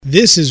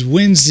This is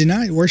Wednesday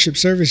night worship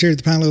service here at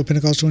the Pine Level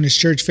Pentecostal Witness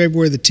Church,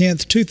 February the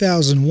 10th,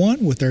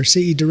 2001, with our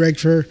CE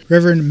Director,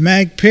 Reverend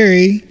Mag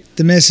Perry.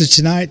 The message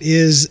tonight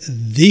is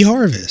The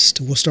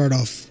Harvest. We'll start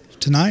off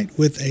tonight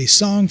with a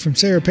song from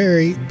Sarah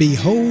Perry,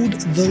 Behold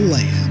the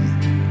Lamb.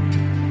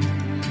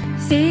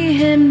 See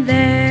him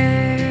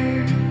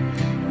there,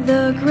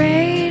 the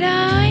great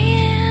I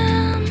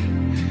am,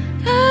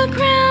 a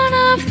crown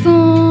of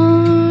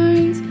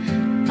thorns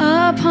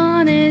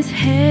upon his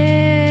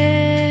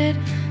head,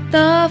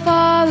 the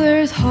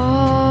Father's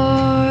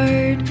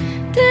heart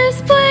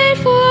displayed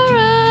for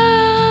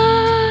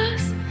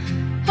us.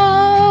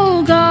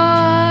 Oh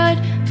God,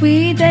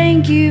 we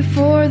thank you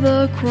for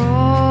the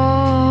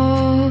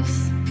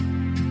cross.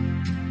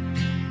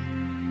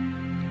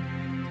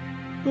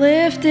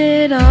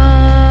 Lifted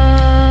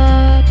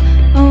up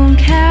on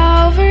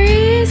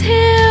Calvary's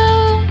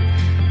hill,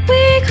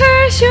 we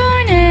curse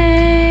your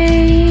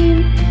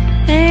name,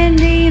 and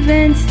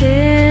even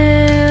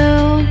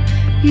still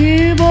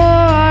you bore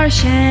our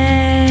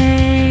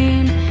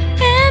shame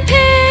and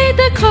paid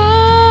the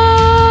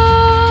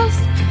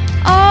cost.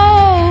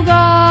 Oh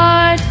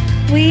God,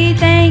 we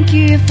thank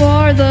you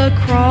for the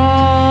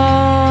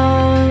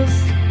cross.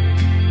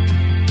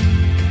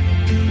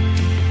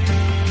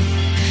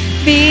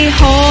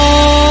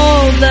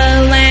 Behold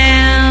the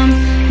Lamb,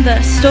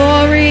 the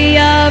story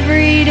of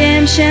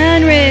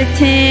redemption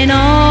written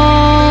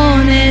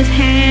on his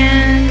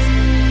hands.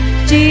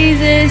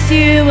 Jesus,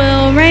 you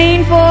will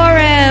reign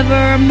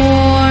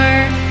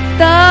forevermore.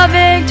 The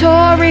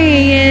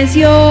victory is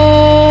yours.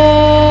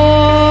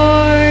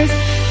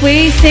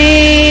 We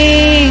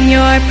sing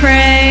your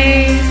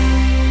praise,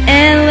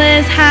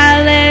 endless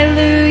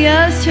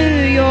hallelujahs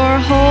to your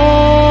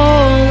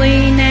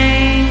holy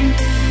name.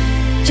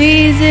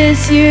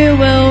 Jesus, you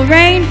will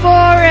reign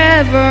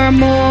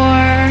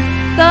forevermore.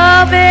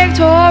 The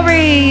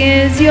victory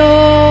is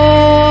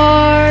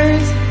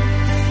yours.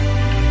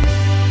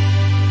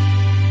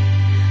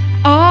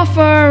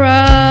 Offer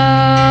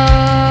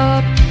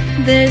up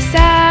this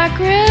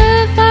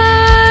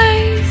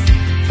sacrifice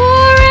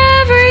for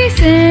every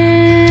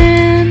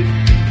sin.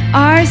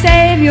 Our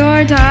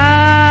Savior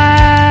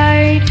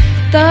died,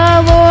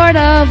 the Lord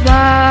of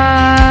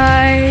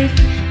life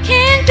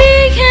can't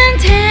be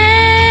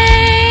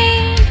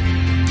contained.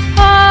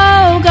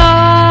 Oh,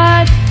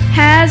 God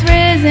has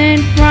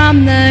risen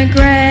from the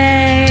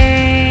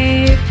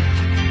grave.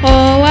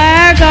 Oh,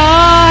 our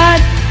God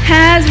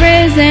has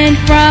risen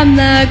from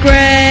the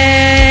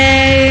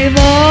grave.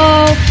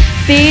 Oh,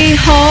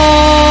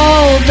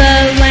 behold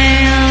the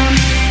Lamb,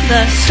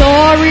 the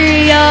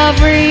story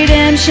of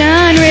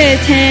redemption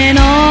written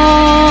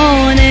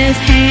on his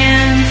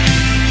hands.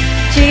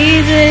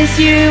 Jesus,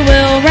 you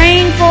will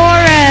reign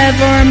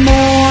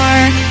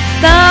forevermore.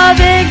 The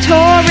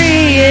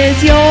victory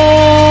is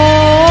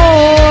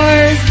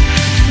yours.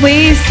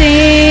 We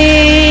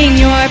sing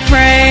your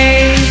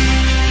praise,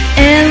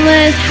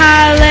 endless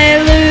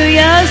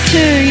hallelujahs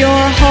to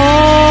your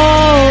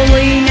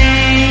holy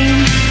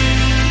name.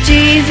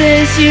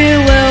 Jesus,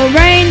 you will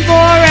reign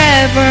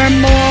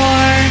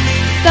forevermore.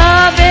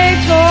 The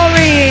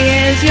victory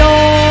is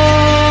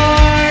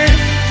yours.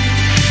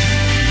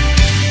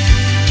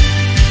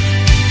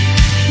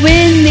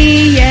 When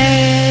the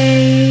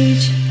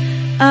age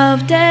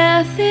of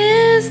death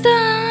is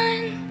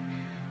done,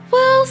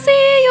 we'll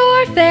see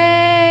your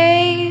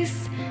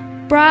face,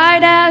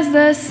 bright as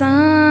the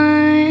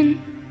sun.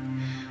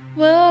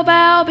 We'll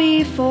bow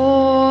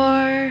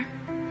before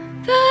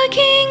the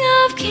King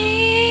of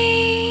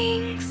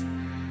Kings.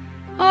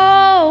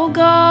 Oh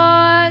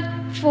God,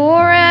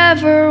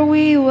 forever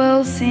we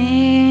will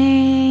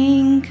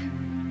sing.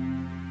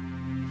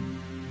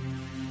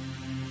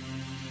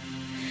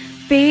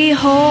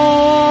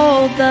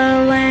 Behold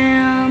the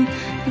Lamb,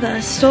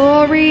 the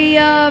story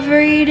of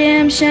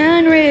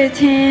redemption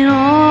written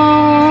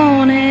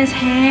on his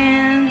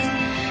hands.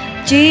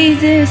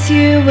 Jesus,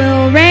 you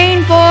will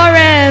reign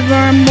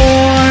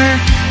forevermore.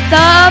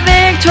 The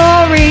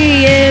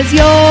victory is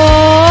yours.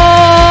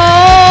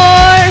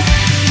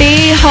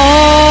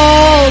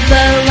 Behold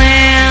the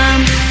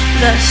Lamb,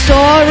 the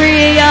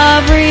story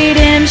of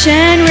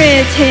redemption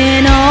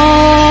written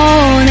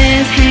on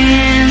his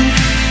hands.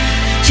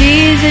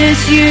 Jesus,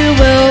 you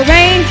will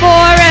reign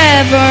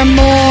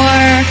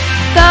forevermore.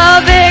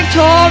 The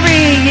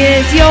victory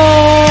is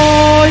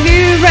yours.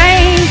 You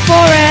reign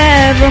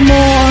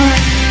forevermore.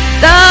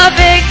 The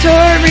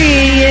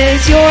victory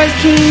is yours.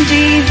 King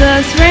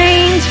Jesus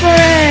reigns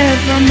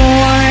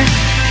forevermore.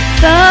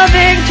 The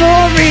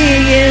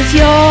victory is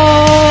yours.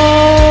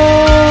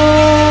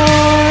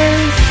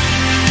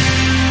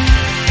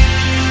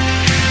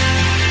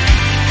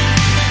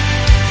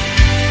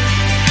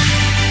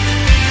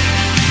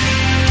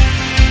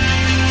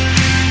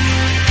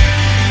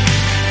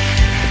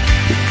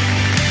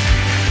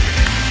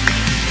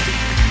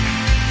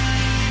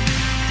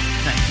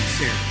 Thank you,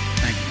 Sarah.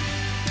 Thank you.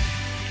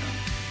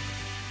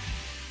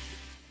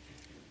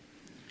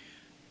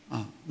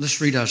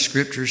 Let's read our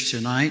scriptures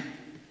tonight.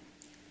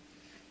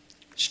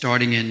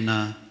 starting in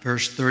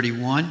verse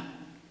 31.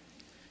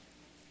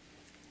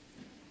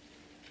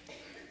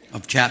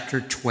 of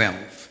chapter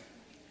 12.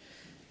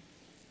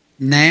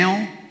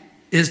 Now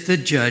is the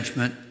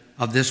judgment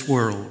of this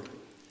world.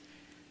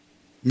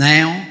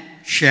 Now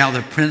shall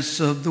the prince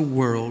of the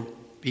world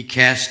be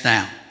cast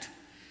out.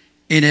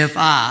 And if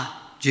I,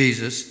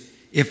 Jesus,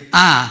 if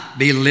I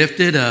be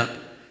lifted up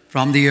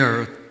from the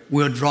earth,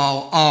 will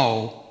draw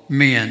all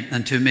men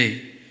unto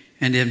me.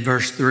 And in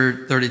verse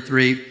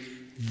 33,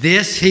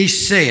 this he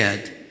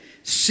said,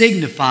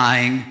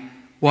 signifying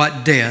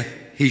what death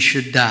he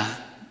should die.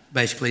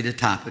 Basically the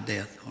type of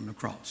death on the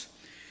cross.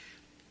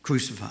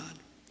 Crucified.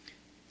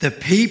 The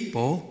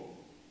people,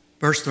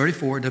 verse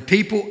 34, the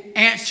people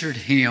answered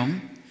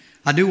him.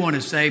 I do want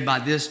to say by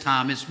this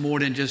time it's more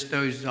than just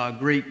those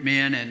Greek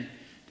men and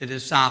the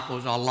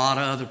disciples. A lot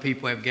of other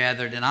people have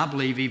gathered. And I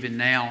believe even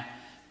now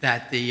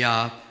that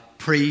the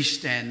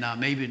priest and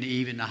maybe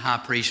even the high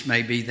priest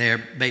may be there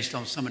based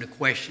on some of the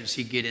questions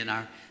he get in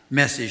our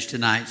message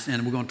tonight.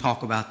 And we're going to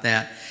talk about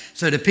that.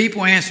 So the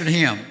people answered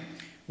him,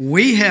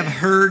 we have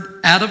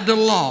heard out of the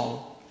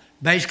law,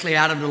 basically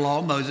out of the law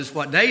of Moses,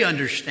 what they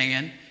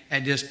understand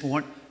at this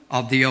point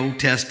of the Old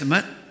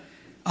Testament,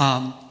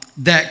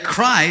 that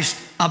Christ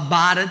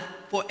abideth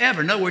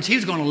forever. In other words,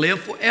 he's going to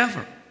live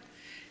forever.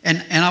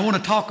 And I want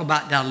to talk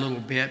about that a little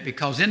bit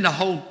because in the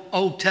whole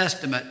Old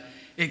Testament,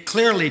 it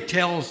clearly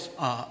tells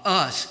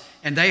us,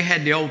 and they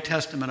had the Old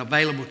Testament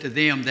available to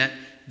them, that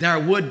there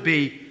would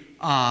be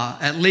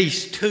at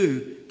least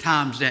 2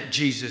 times that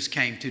Jesus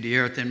came to the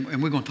earth.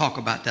 And we're going to talk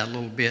about that a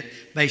little bit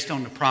based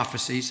on the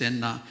prophecies.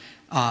 And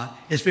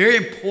it's very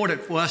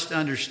important for us to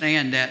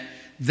understand that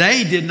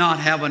they did not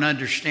have an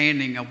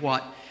understanding of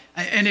what,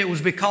 and it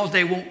was because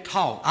they weren't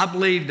taught. I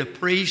believe the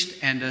priest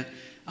and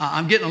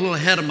I'm getting a little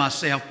ahead of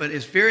myself, but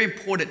it's very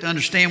important to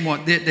understand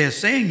what they're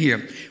saying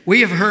here.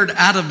 We have heard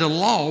out of the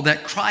law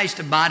that Christ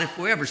abideth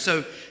forever.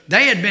 So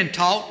they had been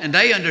taught, and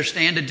they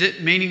understand,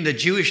 meaning the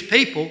Jewish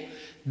people,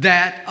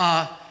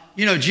 that,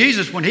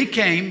 Jesus, when he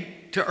came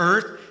to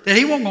earth, that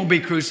he wasn't going to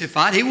be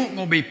crucified. He wasn't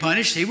going to be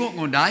punished. He wasn't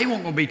going to die. He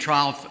wasn't going to be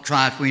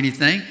tried for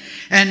anything.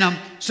 And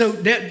so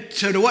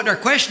what their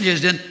question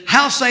is then,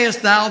 how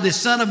sayest thou the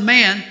Son of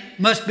Man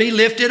must be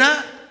lifted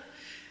up?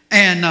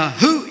 And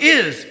who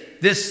is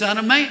this Son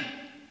of Man?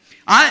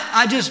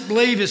 I just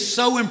believe it's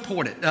so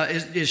important.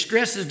 It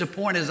stresses the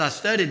point as I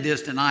studied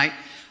this tonight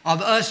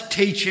of us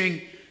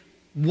teaching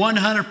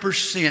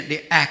 100%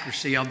 the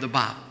accuracy of the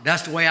Bible.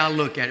 That's the way I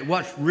look at it.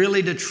 What's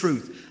really the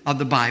truth of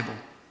the Bible.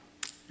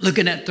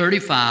 Looking at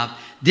 35,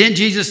 then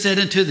Jesus said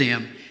unto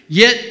them,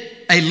 yet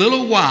a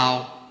little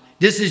while,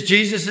 this is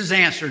Jesus'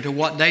 answer to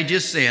what they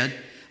just said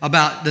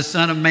about the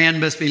Son of Man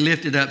must be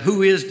lifted up.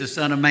 Who is the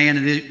Son of Man?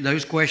 And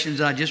those questions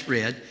I just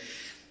read.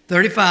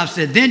 35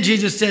 said, then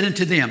Jesus said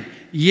unto them,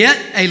 yet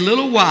a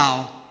little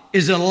while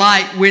is a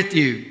light with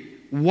you.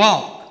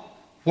 Walk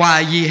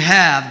while ye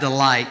have the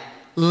light,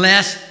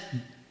 lest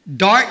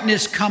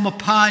darkness come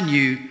upon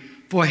you.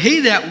 For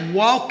he that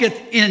walketh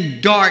in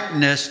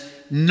darkness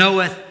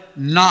knoweth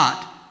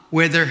not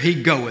whither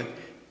he goeth.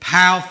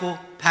 Powerful,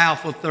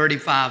 powerful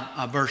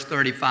 35, verse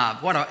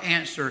 35. What an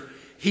answer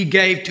he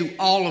gave to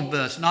all of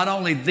us. Not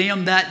only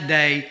them that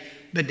day,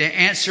 but the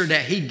answer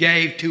that he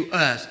gave to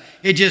us.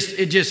 It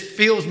just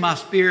fills my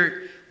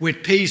spirit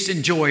with peace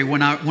and joy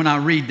when I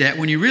read that.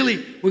 We're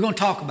going to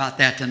talk about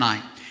that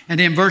tonight. And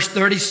then verse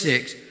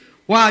 36,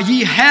 while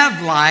ye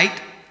have light,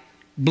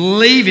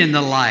 believe in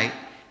the light,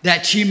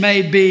 that ye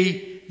may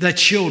be the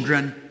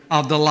children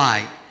of the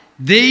light.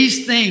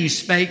 These things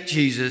spake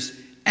Jesus,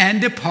 and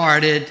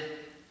departed,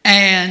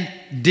 and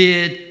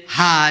did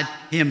hide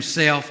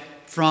himself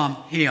from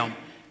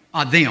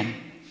them.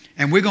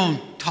 And we're going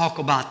to talk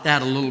about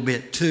that a little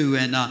bit too.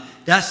 And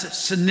that's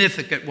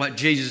significant what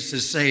Jesus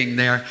is saying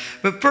there.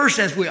 But first,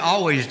 as we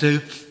always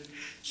do,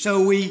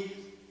 so we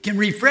can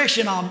refresh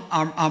in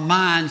our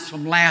minds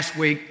from last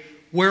week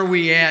where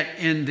we at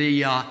in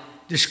the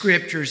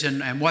scriptures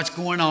and what's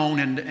going on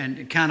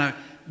and kind of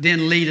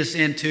then lead us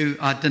into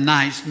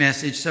tonight's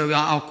message. So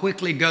I'll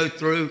quickly go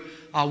through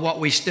what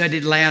we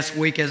studied last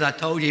week. As I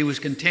told you, he was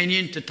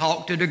continuing to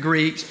talk to the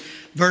Greeks.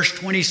 Verse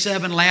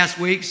 27 last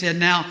week said,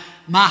 now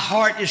my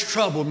heart is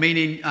troubled,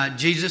 meaning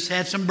Jesus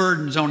had some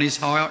burdens on his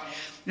heart.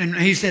 And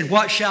he said,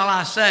 what shall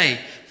I say?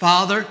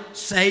 Father,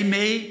 save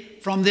me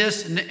from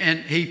this.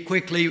 And he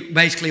quickly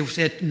basically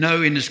said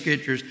no in the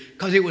scriptures,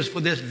 because it was for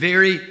this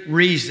very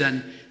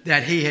reason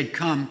that he had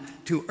come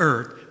to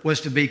earth, was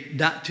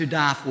to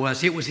die for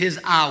us. It was his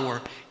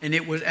hour, and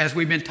it was, as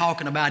we've been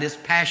talking about, it's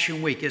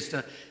Passion Week. It's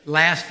the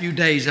last few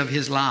days of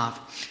his life.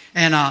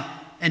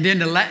 And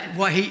then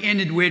what he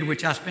ended with,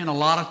 which I spent a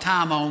lot of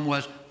time on,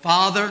 was,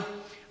 Father,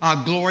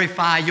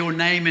 glorify your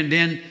name. And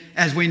then,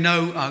 as we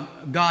know,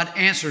 God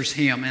answers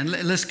him. And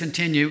let's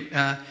continue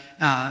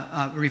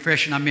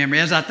refreshing our memory.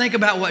 As I think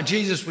about what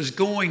Jesus was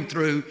going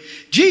through,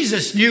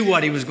 Jesus knew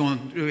what he was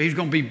going through. He was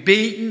going to be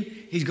beaten.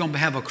 He's going to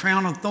have a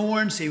crown of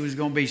thorns. He was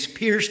going to be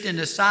pierced in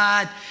the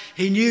side.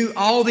 He knew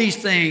all these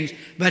things.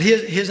 But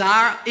his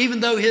hour, even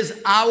though his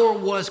hour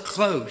was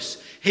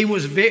close, he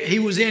was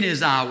in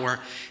his hour,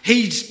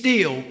 he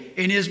still,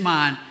 in his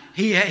mind,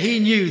 he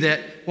knew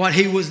that what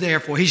he was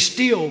there for. He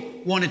still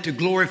wanted to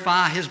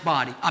glorify his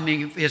body,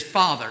 his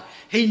Father.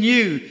 He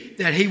knew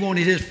that he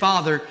wanted his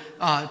Father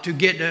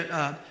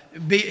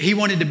he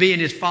wanted to be in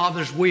his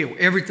Father's will,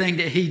 everything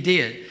that he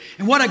did.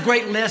 And what a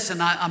great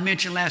lesson I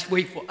mentioned last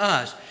week for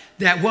us,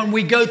 that when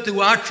we go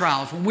through our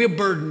trials, when we're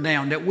burdened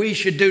down, that we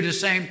should do the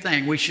same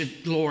thing. We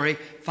should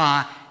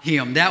glorify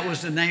him. That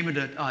was the name of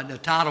the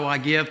title I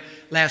give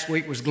last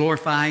week, was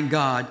Glorifying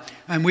God.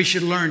 And we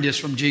should learn this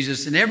from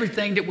Jesus in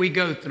everything that we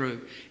go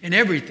through, in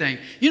everything.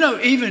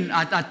 Even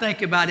I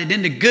think about it,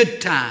 in the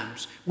good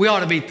times, we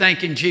ought to be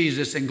thanking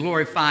Jesus and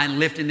glorifying,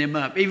 lifting him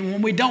up, even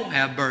when we don't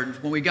have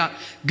burdens, when we got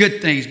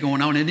good things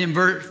going on. And in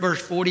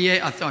verse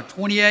 28,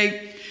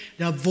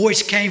 the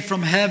voice came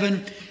from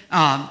heaven,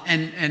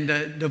 and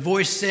the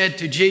voice said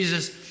to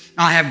Jesus,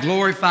 I have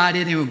glorified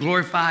it, and will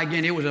glorify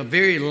again. It was a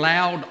very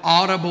loud,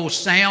 audible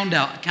sound,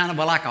 kind of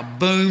like a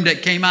boom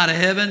that came out of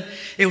heaven.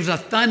 It was a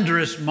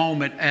thunderous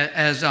moment,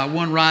 as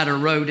one writer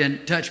wrote,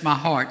 and touched my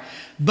heart.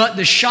 But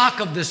the shock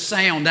of the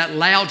sound, that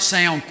loud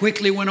sound,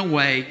 quickly went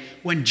away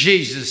when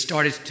Jesus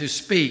started to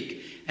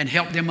speak and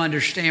help them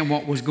understand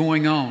what was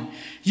going on.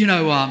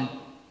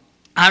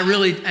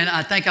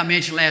 I think I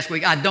mentioned last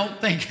week, I don't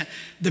think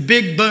the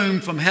big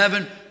boom from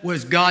heaven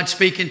was God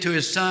speaking to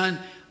his son,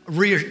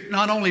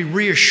 not only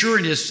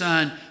reassuring his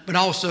son, but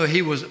also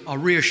he was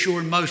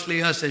reassuring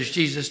mostly us, as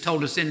Jesus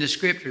told us in the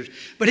scriptures.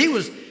 But he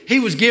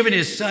was giving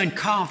his son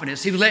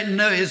confidence. He was letting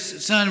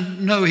his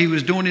son know he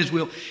was doing his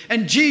will.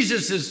 And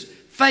Jesus'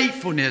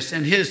 faithfulness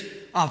and his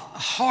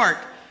heart,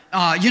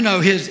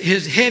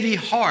 his heavy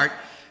heart,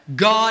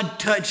 God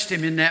touched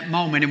him in that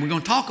moment. And we're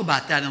going to talk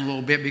about that in a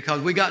little bit,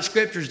 because we got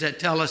scriptures that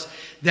tell us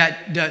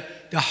that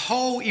the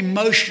whole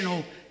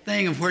emotional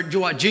thing of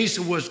what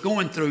Jesus was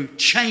going through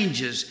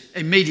changes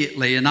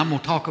immediately. And I'm going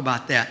to talk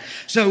about that.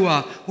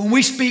 So when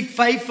we speak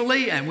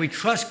faithfully and we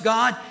trust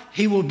God,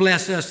 he will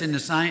bless us in the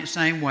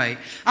same way.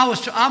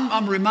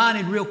 I'm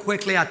reminded real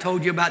quickly, I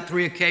told you about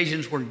 3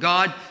 occasions where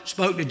God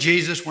spoke to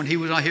Jesus when he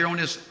was here on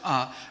this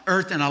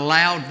earth in a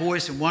loud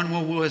voice. And one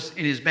was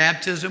in his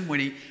baptism,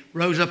 when he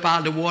rose up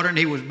out of the water and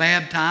he was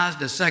baptized.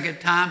 The second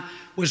time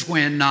was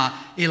when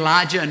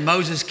Elijah and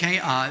Moses came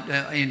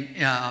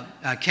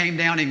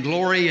down in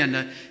glory, and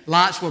the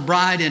lights were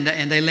bright,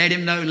 and they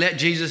let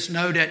Jesus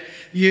know that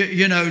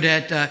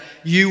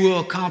you will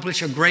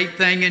accomplish a great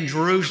thing in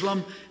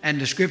Jerusalem. And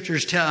the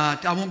scriptures I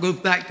won't go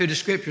back through the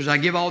scriptures. I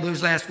give all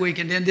those last week.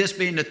 And then this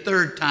being the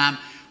third time,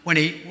 when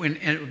in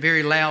a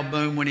very loud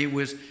boom, when he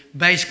was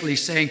basically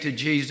saying to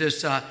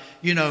Jesus, I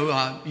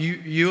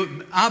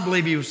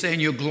believe he was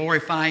saying, you're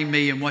glorifying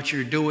me in what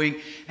you're doing.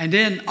 And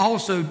then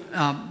also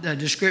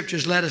the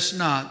scriptures let us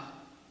know.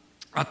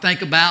 I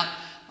think about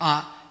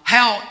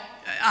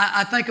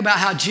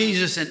how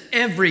Jesus, and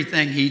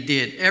everything he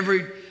did,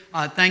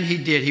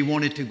 he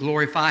wanted to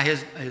glorify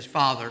his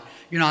Father.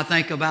 I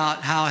think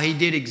about how he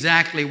did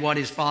exactly what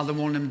his Father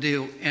wanted him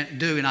to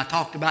do. And I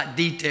talked about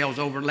details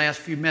over the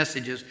last few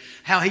messages,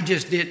 how he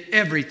just did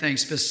everything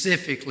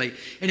specifically.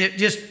 And it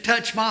just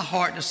touched my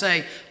heart to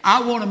say,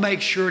 I want to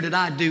make sure that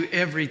I do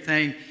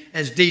everything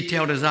as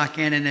detailed as I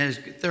can, and as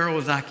thorough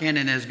as I can,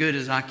 and as good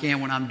as I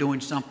can when I'm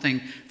doing something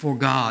for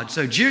God.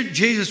 So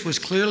Jesus was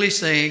clearly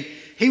saying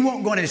he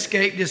wasn't going to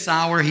escape this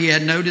hour. He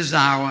had no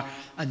desire,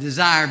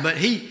 but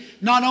he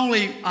not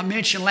only, I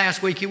mentioned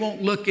last week, he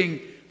wasn't looking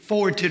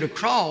forward to the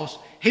cross.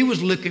 He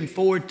was looking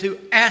forward to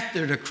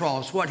after the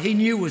cross, what he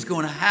knew was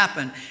going to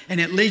happen.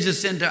 And it leads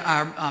us into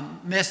our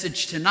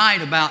message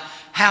tonight about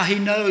how he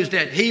knows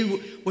that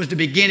he was the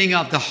beginning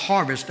of the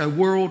harvest, a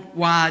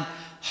worldwide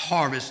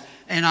harvest.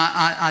 And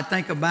I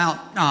think about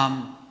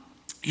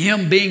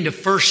him being the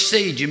first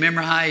seed. You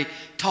remember how he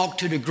talked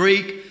to the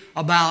Greek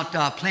about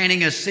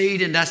planting a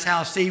seed, and that's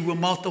how a seed will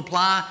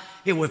multiply.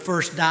 It would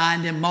first die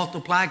and then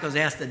multiply, because it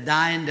has to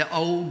die in the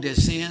old, the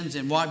sins,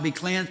 and what be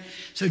cleansed.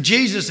 So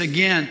Jesus,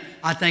 again,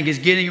 I think, is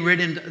getting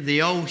rid of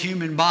the old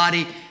human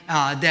body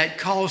that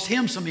caused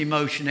him some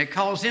emotion, that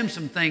caused him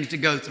some things to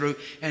go through.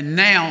 And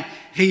now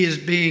he is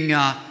being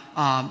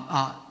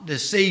the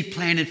seed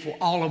planted for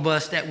all of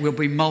us that will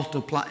be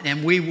multiplied.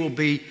 And we will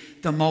be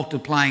the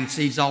multiplying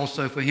seeds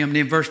also for him. And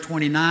in verse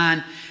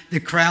 29, the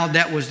crowd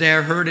that was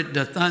there heard it,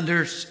 the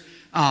thunders.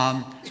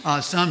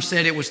 Some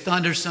said it was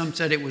thunder, some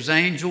said it was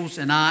angels,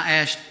 and I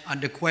asked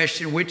the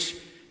question, which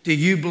do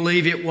you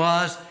believe it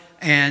was?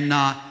 And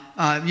I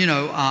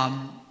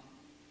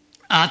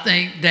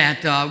think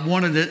that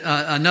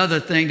another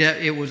thing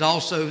that it was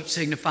also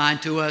signifying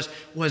to us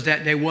was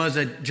that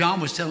John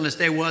was telling us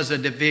there was a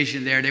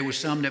division there. There was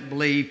some that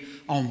believed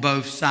on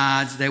both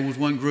sides. There was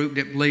one group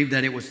that believed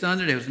that it was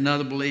thunder. There was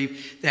another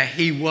believed that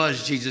he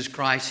was Jesus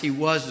Christ. He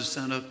was the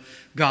Son of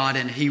God,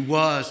 and he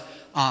was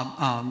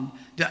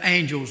the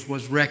angels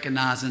was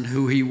recognizing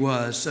who he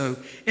was. So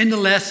in the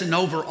lesson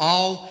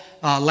overall,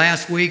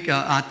 last week,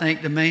 I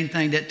think the main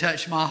thing that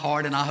touched my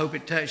heart, and I hope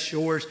it touched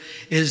yours,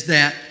 is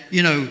that,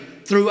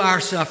 through our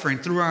suffering,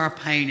 through our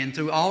pain, and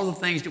through all the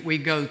things that we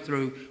go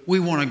through, we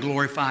want to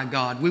glorify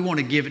God. We want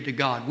to give it to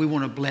God. We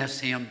want to bless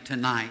him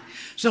tonight.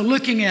 So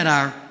looking at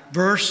our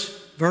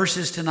verse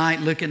verses tonight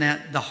looking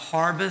at the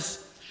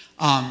harvest.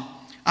 I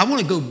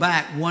want to go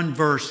back one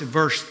verse, to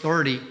verse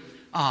 30.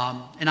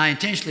 And I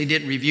intentionally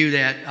didn't review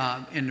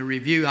that in the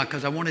review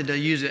because I wanted to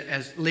use it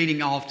as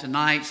leading off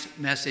tonight's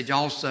message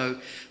also.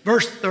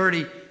 Verse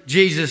 30,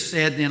 Jesus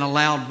said in a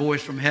loud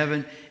voice from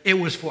heaven, it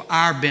was for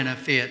our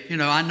benefit. You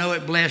know, I know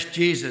it blessed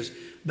Jesus,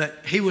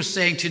 but he was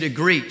saying to the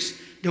Greeks,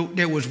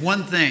 there was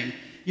one thing,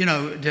 you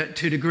know,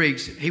 to the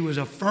Greeks. He was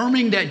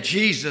affirming that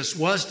Jesus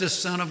was the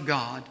Son of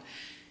God,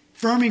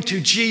 affirming to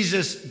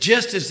Jesus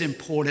just as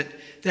important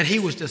that he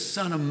was the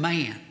Son of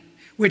Man,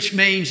 which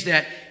means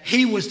that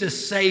he was the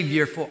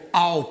Savior for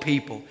all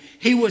people.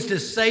 He was the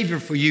Savior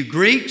for you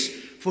Greeks,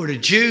 for the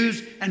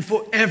Jews, and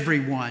for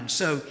everyone.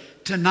 So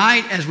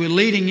tonight, as we're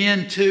leading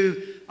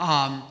into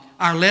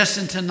our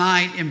lesson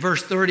tonight in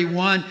verse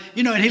 31,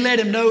 you know, and he let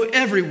him know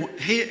everyone.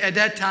 At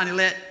that time,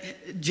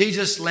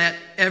 Jesus let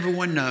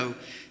everyone know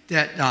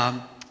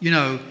that, you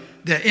know,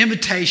 the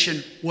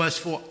invitation was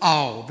for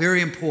all.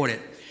 Very important.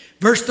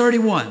 Verse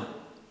 31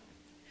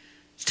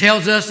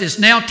 tells us it's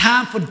now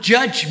time for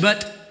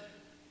judgment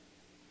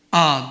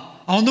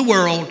on the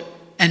world,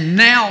 and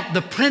now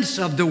the prince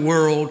of the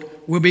world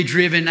will be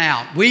driven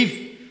out.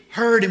 We've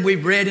heard and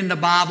we've read in the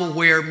Bible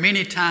where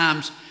many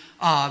times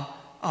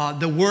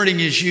the wording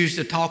is used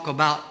to talk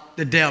about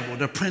the devil,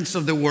 the prince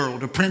of the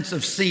world, the prince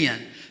of sin.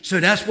 So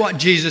that's what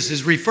Jesus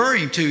is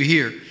referring to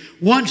here.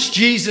 Once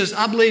Jesus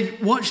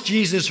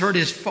heard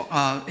his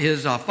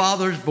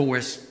Father's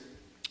voice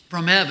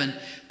from heaven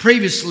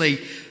previously,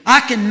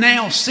 I can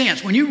now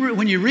sense, when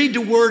you read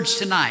the words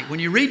tonight, when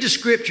you read the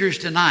scriptures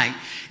tonight,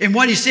 and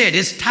what he said,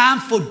 it's time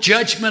for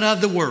judgment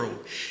of the world.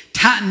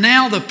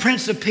 Now the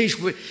Prince of Peace,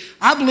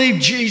 I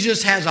believe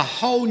Jesus has a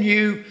whole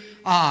new,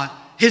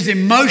 his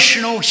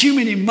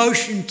human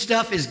emotion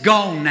stuff is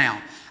gone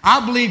now.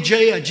 I believe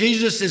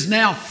Jesus is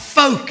now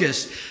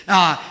focused.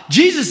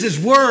 Jesus'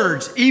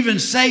 words even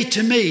say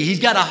to me, he's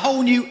got a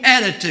whole new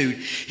attitude.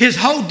 His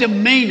whole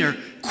demeanor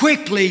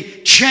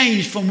quickly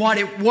changed from what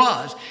it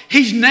was.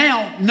 He's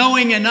now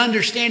knowing and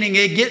understanding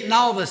and getting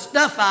all the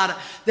stuff out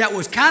of that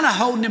was kind of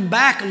holding him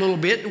back a little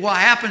bit, what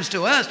happens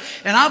to us.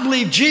 And I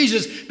believe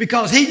Jesus,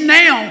 because he's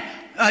now,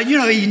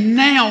 he's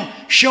now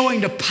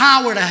showing the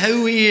power to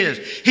who he is.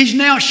 He's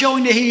now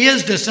showing that he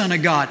is the Son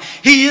of God.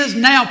 He is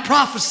now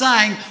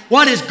prophesying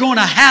what is going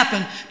to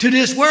happen to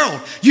this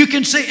world. You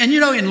can see, and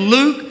in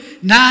Luke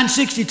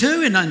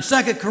 9:62 and in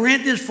 2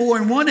 Corinthians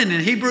 4:1 and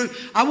in Hebrew.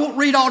 I won't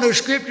read all those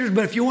scriptures,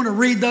 but if you want to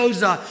read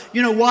those,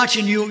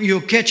 watching,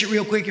 you'll catch it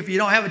real quick if you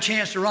don't have a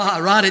chance to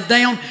write it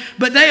down.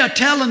 But they are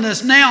telling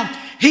us now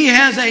he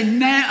has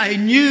a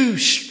new,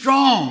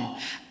 strong,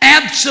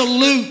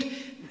 absolute,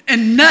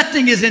 and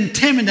nothing is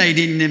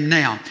intimidating him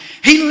now.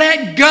 He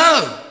let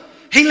go.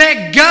 He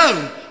let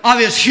go of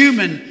his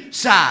human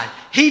side.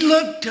 He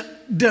looked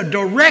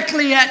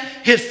directly at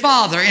his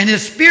Father and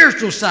his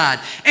spiritual side.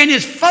 And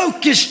his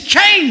focus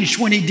changed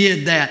when he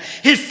did that.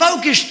 His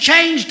focus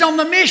changed on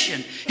the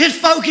mission. His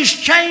focus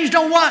changed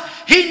on what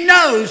he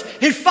knows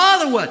his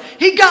Father was.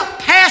 He got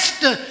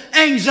past the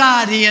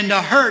anxiety and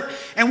the hurt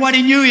and what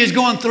he knew he was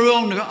going through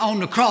on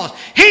the cross.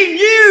 He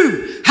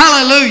knew,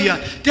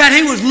 hallelujah, that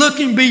he was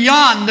looking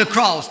beyond the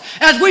cross,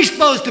 as we're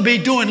supposed to be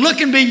doing,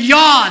 looking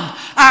beyond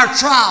our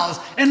trials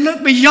and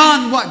look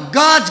beyond what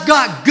God's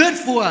got good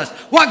for us,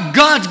 what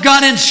God's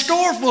got in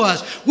store for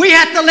us. We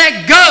have to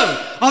let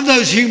go of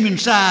those human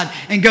side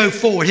and go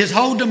forward. His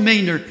whole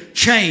demeanor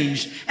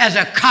changed as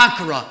a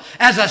conqueror,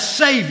 as a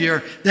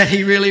savior that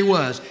he really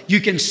was. You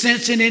can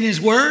sense it in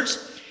his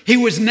words. He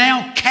was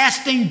now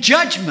casting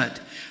judgment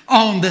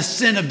on the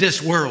sin of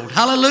this world.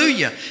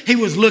 Hallelujah. He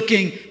was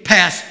looking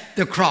past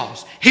the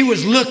cross. He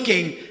was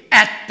looking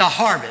at the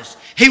harvest.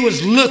 He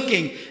was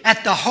looking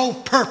at the whole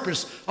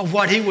purpose of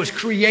what he was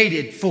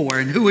created for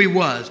and who he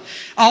was.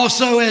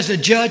 Also, as a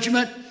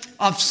judgment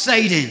of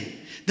Satan,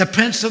 the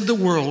prince of the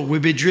world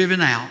will be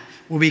driven out,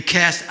 will be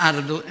cast out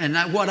of the... And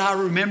what I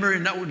remember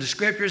in the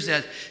scriptures,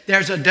 that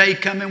there's a day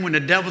coming when the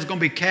devil's going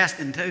to be cast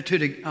into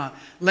the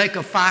lake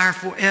of fire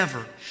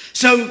forever.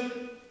 So,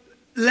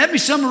 let me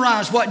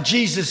summarize what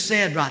Jesus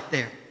said right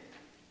there.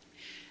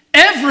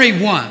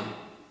 Everyone,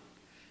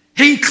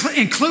 he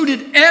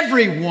included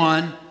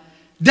everyone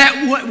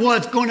that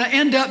was going to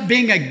end up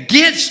being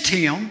against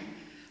him,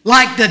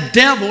 like the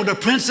devil, the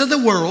prince of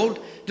the world,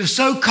 the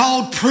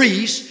so-called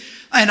priests,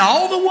 and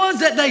all the ones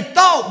that they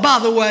thought, by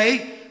the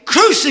way,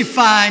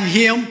 crucifying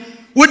him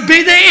would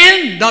be the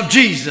end of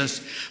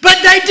Jesus. But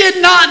they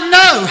did not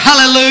know,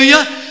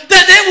 hallelujah,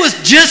 that it was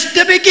just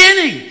the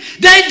beginning.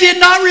 They did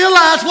not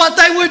realize what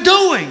they were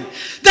doing.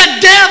 The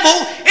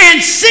devil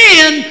and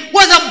sin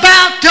was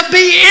about to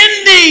be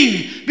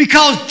ending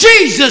because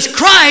Jesus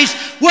Christ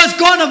was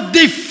going to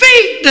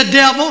defeat the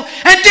devil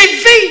and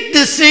defeat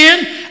the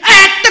sin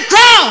at the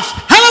cross.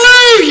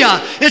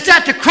 Hallelujah! It's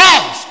at the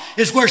cross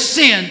is where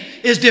sin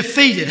is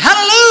defeated.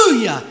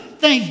 Hallelujah!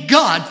 Thank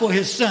God for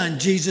his son,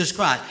 Jesus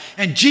Christ.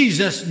 And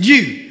Jesus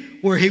knew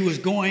where he was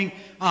going,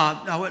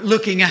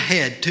 looking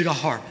ahead to the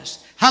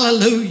harvest.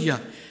 Hallelujah!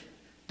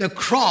 The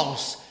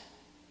cross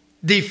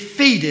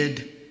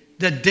defeated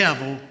the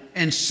devil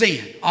and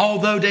sin.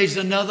 Although there's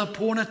another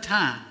point of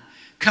time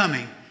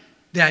coming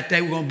that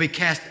they were going to be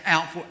cast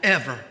out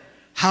forever.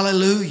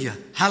 Hallelujah.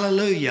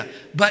 Hallelujah.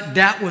 But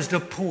that was the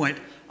point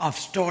of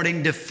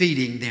starting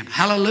defeating them.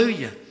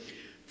 Hallelujah.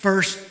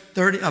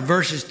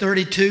 Verses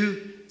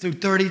 32 through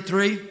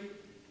 33.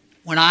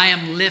 When I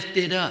am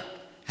lifted up,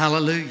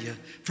 hallelujah,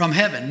 from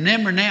heaven.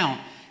 Remember now,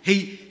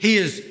 he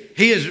is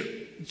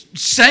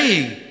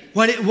saying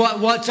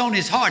what's on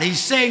his heart. He's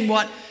saying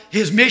what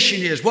his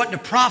mission is, what the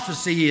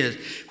prophecy is.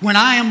 When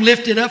I am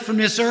lifted up from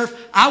this earth,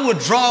 I will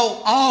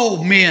draw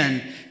all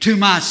men to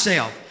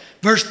myself.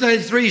 Verse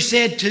 33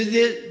 said,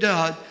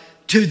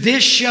 to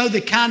this show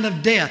the kind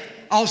of death.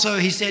 Also,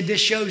 he said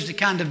this shows the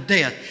kind of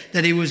death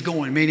that he was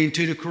going, meaning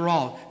to the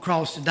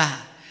cross to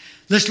die.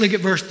 Let's look at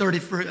verse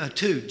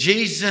 32.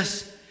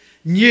 Jesus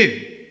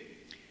knew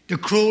the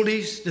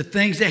cruelties, the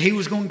things that he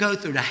was going to go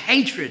through, the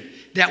hatred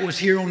that was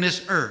here on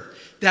this earth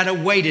that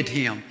awaited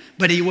him.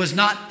 But he was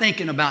not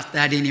thinking about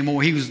that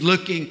anymore. He was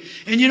looking.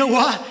 And you know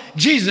what?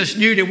 Jesus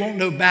knew there wasn't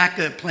no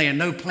backup plan,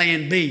 no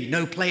plan B,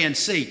 no plan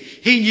C.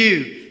 He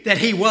knew that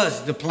he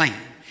was the plan.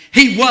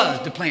 He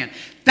was the plan.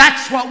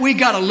 That's what we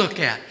got to look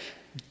at.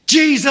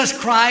 Jesus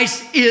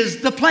Christ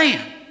is the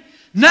plan.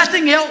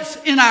 Nothing else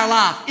in our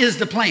life is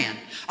the plan.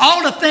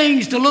 All the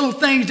things, the little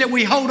things that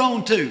we hold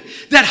on to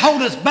that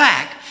hold us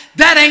back,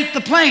 that ain't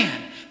the plan.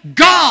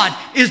 God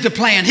is the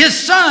plan. His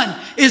Son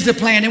is the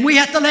plan. And we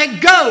have to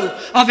let go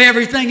of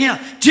everything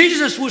else.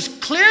 Jesus was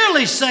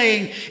clearly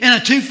saying in a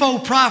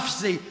twofold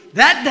prophecy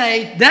that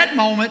day, that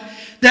moment,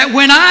 that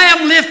when I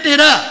am lifted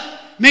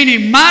up,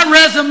 meaning my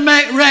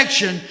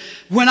resurrection,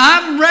 when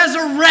I'm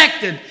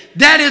resurrected,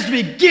 that is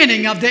the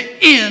beginning of the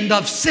end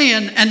of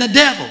sin and the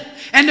devil.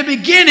 And the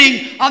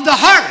beginning of the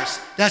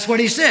harvest. That's what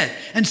he said.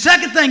 And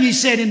second thing he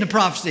said in the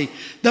prophecy,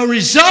 the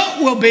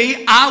result will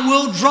be, I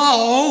will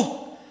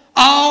draw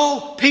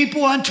all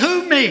people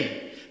unto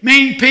me.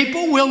 Meaning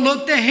people will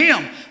look to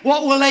him.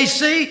 What will they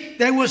see?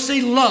 They will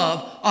see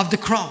love of the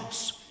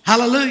cross.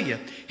 Hallelujah.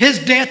 His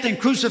death and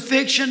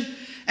crucifixion,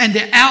 and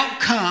the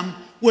outcome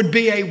would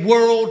be a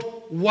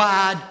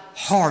worldwide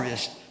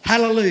harvest.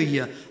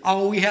 Hallelujah.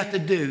 All we have to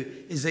do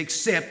is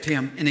accept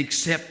him and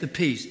accept the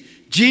peace.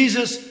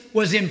 Jesus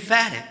was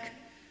emphatic.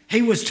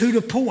 He was to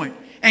the point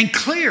and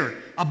clear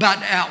about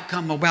the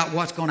outcome, about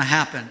what's going to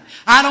happen.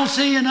 I don't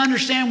see and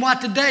understand why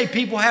today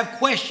people have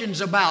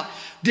questions about,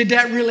 did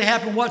that really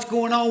happen? What's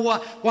going on?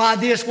 Why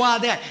this? Why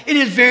that? It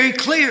is very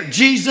clear.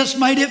 Jesus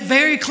made it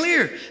very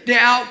clear. The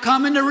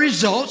outcome and the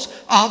results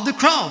of the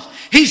cross.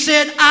 He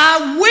said,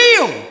 I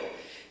will.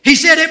 He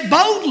said it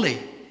boldly.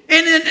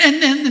 And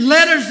in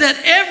letters that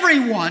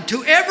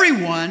to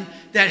everyone,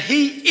 that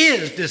he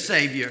is the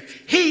Savior.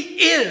 He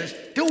is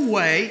the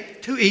way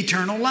to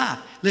eternal life.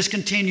 Let's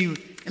continue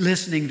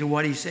listening to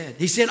what he said.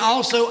 He said,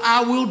 also,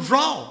 I will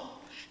draw.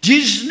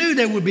 Jesus knew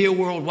there would be a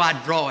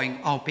worldwide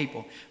drawing of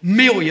people.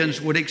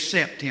 Millions would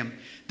accept him.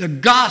 The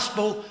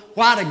gospel,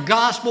 why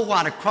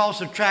the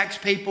cross attracts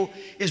people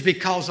is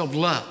because of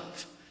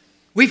love.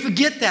 We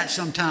forget that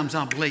sometimes,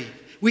 I believe.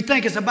 We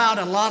think it's about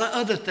a lot of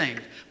other things.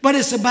 But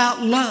it's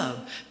about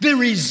love. The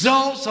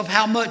results of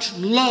how much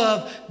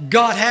love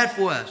God had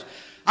for us.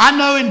 I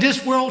know in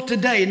this world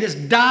today, in this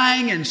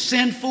dying and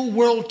sinful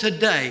world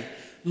today,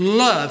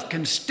 love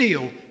can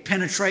still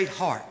penetrate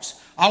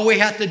hearts. All we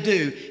have to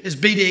do is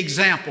be the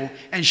example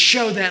and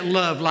show that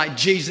love like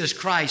Jesus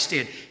Christ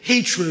did.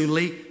 He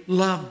truly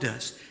loved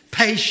us.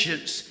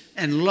 Patience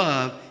and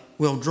love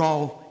will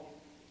draw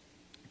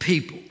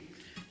people.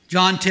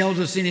 John tells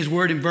us in his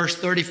word in verse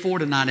 34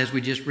 tonight, as we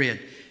just read.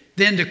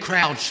 Then the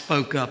crowd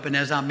spoke up, and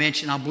as I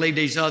mentioned, I believe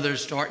these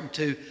others starting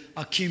to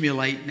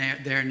accumulate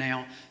there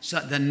now. So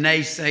the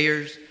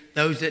naysayers,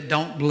 those that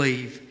don't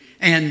believe,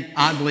 and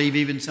I believe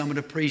even some of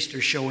the priests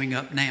are showing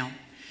up now.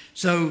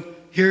 So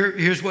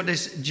here's what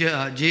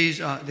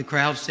the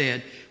crowd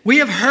said. We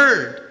have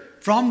heard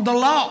from the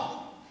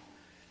law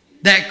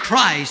that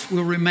Christ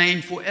will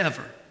remain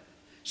forever.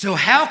 So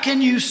how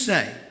can you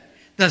say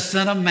the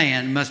Son of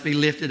Man must be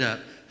lifted up?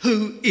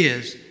 Who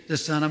is the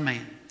Son of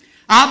Man?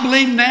 I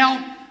believe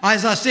now,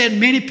 as I said,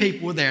 many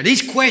people were there.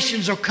 These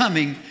questions are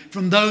coming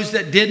from those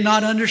that did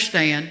not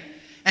understand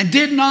and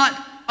did not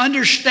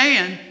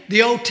understand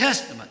the Old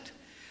Testament.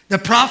 The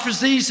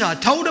prophecies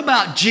told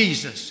about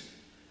Jesus,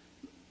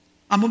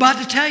 I'm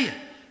about to tell you,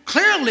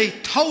 clearly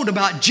told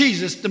about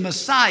Jesus, the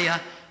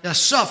Messiah, the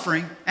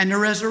suffering, and the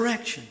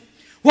resurrection.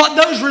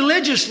 What those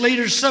religious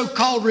leaders,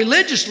 so-called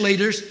religious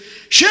leaders,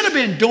 should have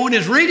been doing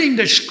is reading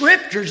the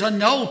scriptures in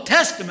the Old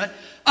Testament,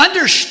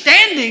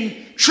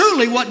 understanding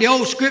truly what the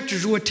old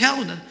scriptures were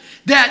telling them.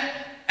 The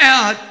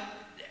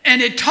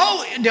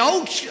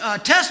Old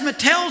Testament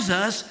tells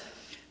us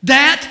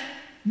that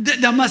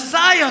the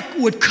Messiah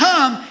would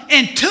come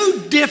in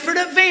two different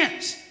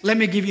events. Let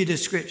me give you the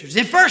scriptures.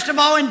 And first of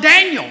all, in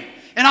Daniel,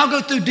 and I'll go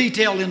through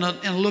detail in a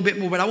little bit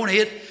more, but I want to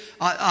hit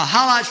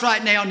highlights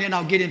right now, and then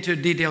I'll get into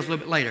details a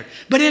little bit later.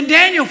 But in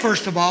Daniel,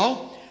 first of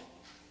all,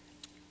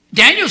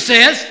 Daniel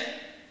says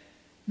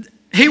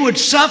he would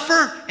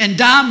suffer and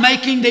die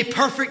making the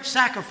perfect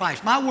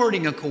sacrifice. My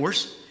wording, of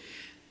course.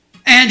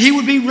 and he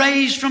would be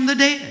raised from the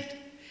dead.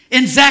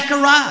 In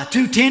Zechariah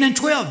 2:10 and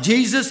 12,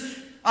 Jesus,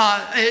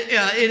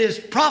 it is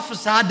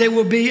prophesied there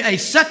will be a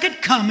second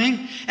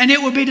coming, and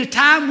it will be the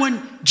time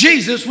when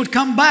Jesus would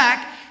come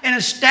back and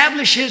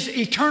establish his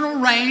eternal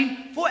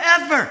reign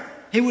forever.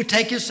 He would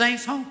take his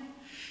saints home.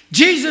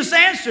 Jesus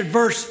answered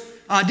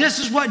this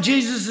is what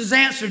Jesus'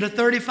 answer to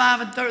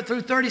 35 and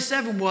through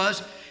 37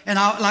 was. And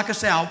like I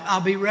say, I'll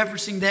be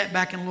referencing that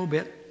back in a little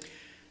bit.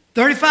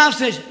 35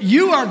 says,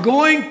 you are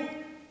going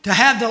to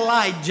have the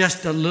light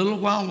just a little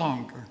while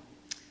longer.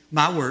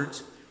 My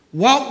words.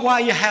 Walk while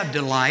you have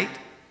delight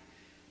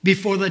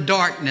before the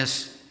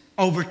darkness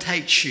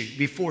overtakes you,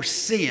 before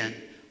sin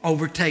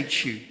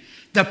overtakes you.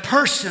 The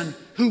person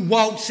who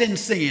walks in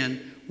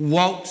sin,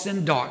 walks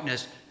in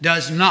darkness,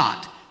 does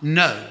not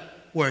know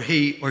where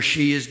he or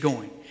she is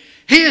going.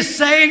 He is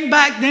saying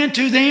back then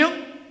to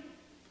them,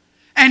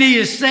 and he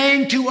is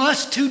saying to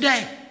us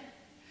today,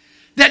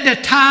 that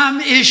the time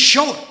is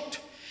short.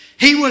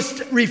 He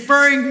was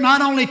referring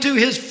not only to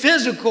his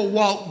physical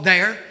walk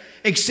there,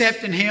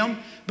 accepting him,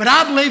 but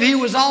I believe he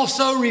was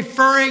also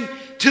referring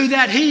to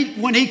that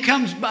when he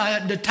comes by,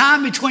 the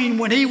time between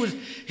when he was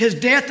his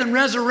death and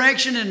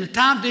resurrection and the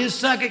time to his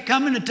second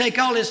coming to take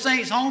all his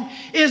saints home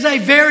is a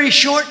very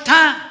short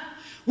time.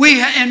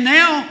 And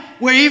now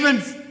we're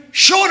even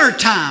shorter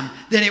time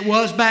than it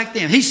was back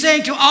then. He's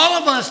saying to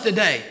all of us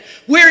today,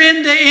 we're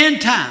in the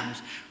end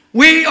times.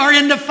 We are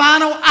in the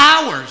final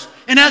hours.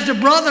 And as the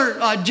brother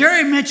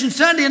Jerry mentioned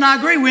Sunday, and I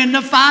agree, we're in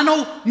the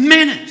final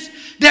minutes.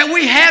 That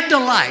we have the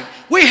light.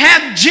 We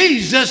have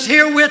Jesus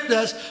here with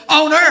us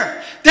on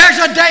earth. There's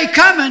a day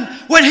coming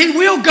when he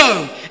will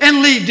go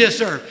and leave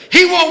this earth.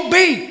 He won't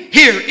be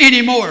here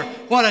anymore.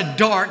 What a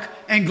dark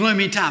and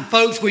gloomy time.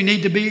 Folks, we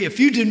need to be, if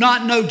you do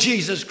not know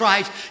Jesus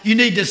Christ, you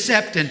need to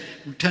accept him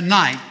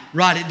tonight,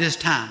 right at this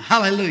time.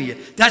 Hallelujah.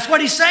 That's what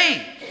he's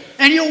saying.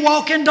 And you'll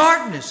walk in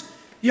darkness.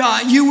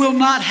 You will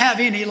not have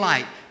any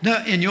light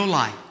in your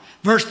life.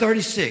 Verse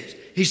 36,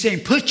 he's saying,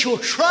 put your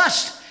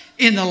trust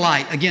in the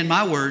light. Again,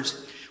 my words.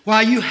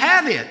 While you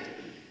have it.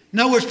 In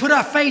other words, put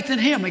our faith in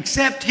him,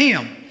 accept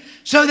him,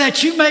 so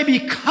that you may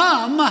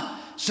become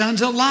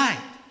sons of light.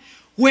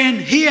 When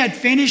he had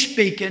finished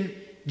speaking,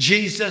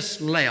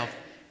 Jesus left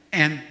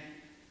and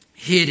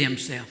hid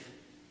himself.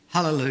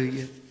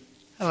 Hallelujah.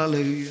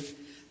 Hallelujah.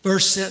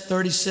 Verse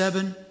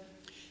 37,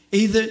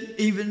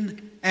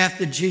 even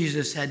after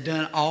Jesus had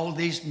done all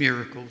these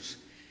miracles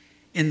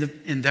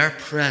in their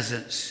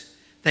presence,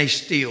 they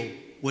still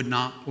would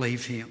not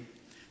believe him.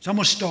 So I'm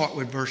going to start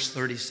with verse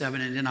 37,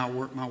 and then I'll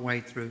work my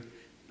way through.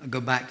 I'll go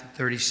back to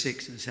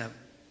 36 and 7.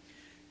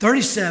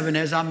 37,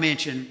 as I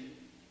mentioned,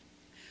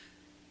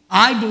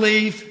 I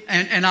believe,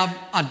 and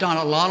I've done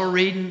a lot of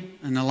reading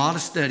and a lot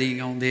of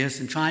studying on this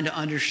and trying to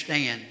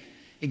understand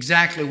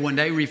exactly when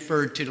they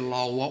referred to the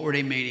law, what were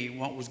they meaning,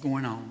 what was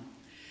going on.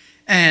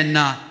 And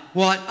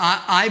what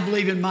I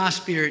believe in my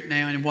spirit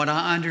now and what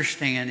I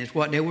understand is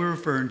what they were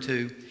referring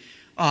to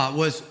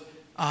was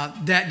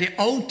that the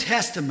Old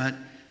Testament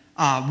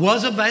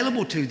was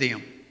available to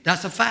them.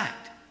 That's a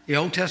fact. The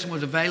Old Testament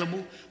was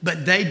available,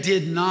 but they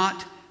did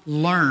not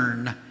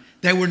learn.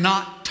 They were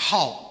not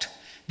taught.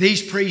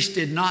 These priests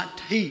did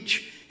not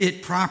teach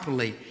it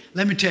properly.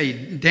 Let me tell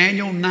you,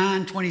 Daniel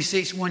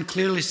 9:26,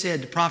 clearly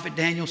said, the prophet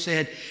Daniel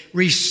said,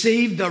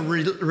 receive the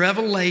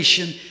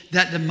revelation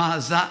that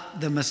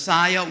the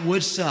Messiah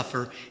would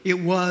suffer. It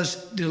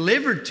was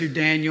delivered to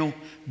Daniel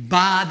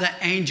by the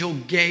angel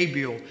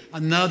Gabriel,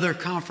 another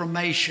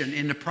confirmation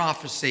in the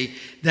prophecy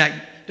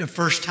that the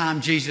first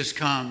time Jesus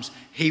comes,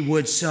 he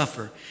would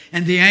suffer.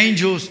 And the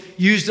angels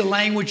used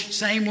the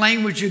same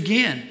language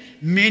again,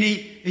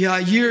 many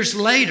years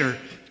later,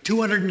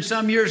 200 and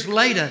some years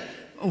later,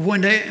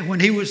 when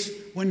Gabriel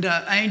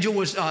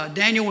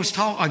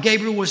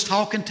was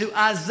talking to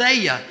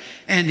Isaiah,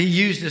 and he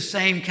used the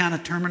same kind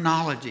of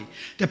terminology.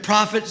 The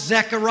prophet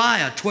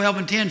Zechariah 12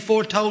 and 10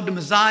 foretold the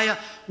Messiah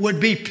would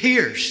be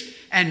pierced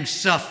and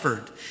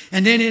suffered.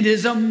 And then it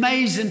is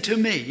amazing to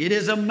me. It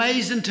is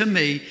amazing to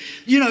me.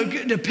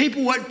 The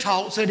people weren't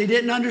taught, so they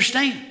didn't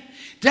understand.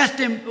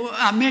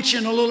 I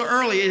mentioned a little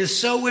earlier, it is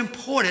so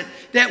important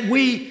that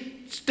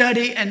we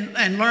study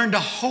and learn the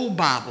whole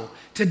Bible.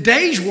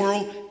 Today's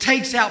world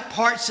takes out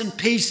parts and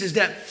pieces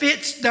that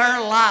fits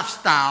their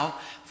lifestyle,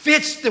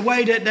 fits the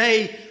way that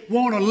they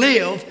want to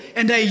live,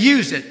 and they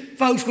use it.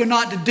 Folks, we're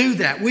not to do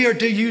that. We are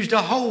to use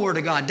the whole Word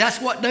of God. That's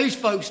what those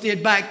folks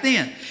did back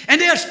then.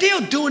 And they're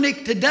still doing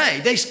it today.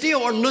 They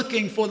still are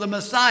looking for the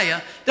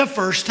Messiah the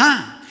first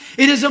time.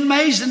 It is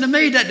amazing to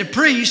me that the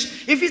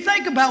priests, if you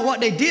think about what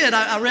they did,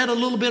 I read a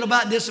little bit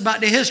about this,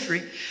 about the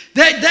history,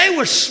 they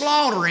were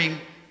slaughtering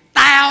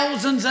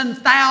thousands and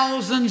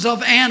thousands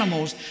of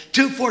animals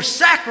for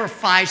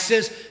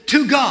sacrifices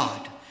to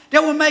God. They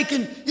were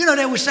making,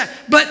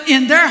 but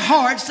in their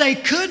hearts they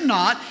could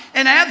not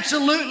and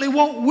absolutely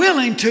weren't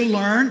willing to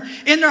learn.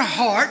 In their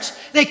hearts,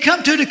 they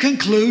come to the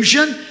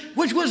conclusion,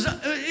 which was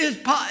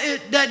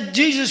that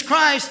Jesus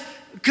Christ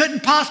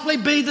couldn't possibly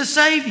be the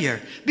Savior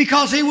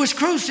because he was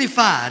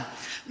crucified.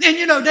 And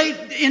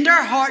in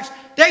their hearts,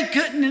 they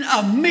couldn't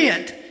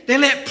admit They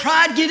let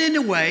pride get in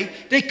the way.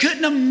 They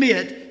couldn't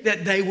admit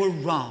that they were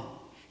wrong.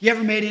 You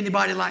ever met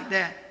anybody like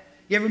that?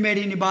 You ever met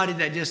anybody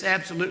that just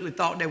absolutely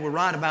thought they were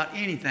right about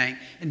anything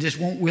and just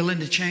weren't willing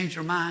to change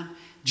their mind?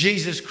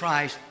 Jesus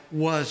Christ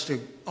was the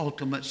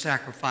ultimate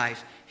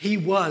sacrifice. He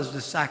was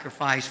the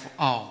sacrifice for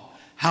all.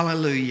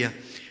 Hallelujah.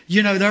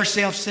 You know, their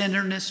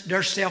self-centeredness,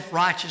 their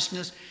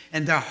self-righteousness,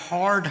 and their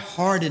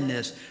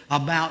hard-heartedness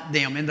about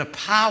them and the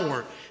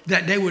power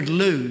that they would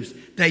lose,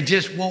 they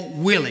just weren't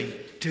willing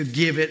to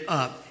give it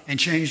up and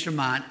change their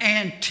mind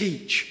and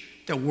teach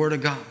the Word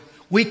of God.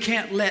 We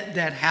can't let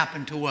that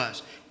happen to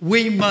us.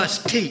 We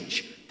must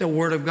teach the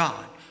Word of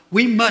God.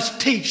 We must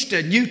teach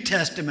the New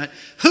Testament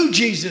who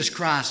Jesus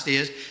Christ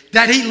is,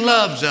 that He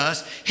loves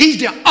us. He's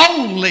the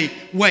only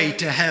way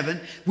to heaven.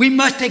 We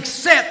must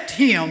accept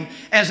Him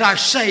as our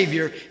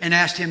Savior and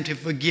ask Him to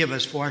forgive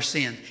us for our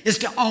sins. It's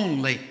the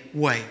only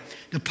way.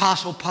 The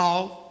Apostle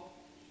Paul,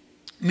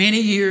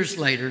 many years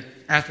later,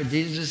 after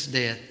Jesus'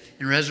 death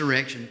and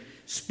resurrection,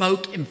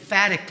 spoke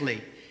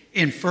emphatically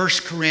in 1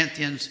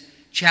 Corinthians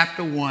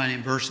chapter 1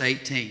 and verse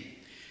 18.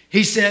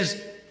 He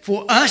says,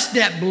 "For us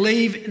that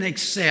believe and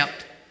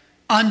accept,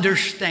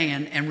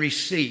 understand and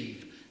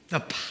receive the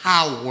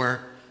power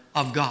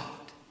of God."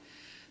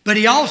 But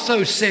he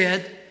also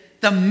said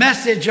the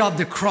message of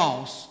the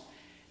cross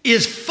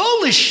is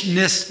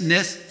foolishness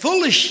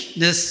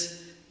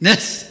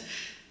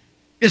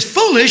is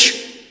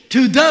foolish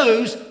to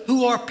those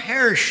who are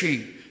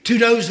perishing, to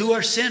those who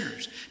are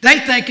sinners. They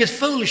think it's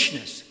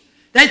foolishness.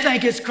 They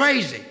think it's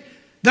crazy.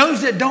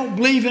 Those that don't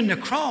believe in the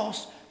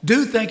cross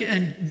do think,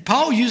 and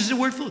Paul uses the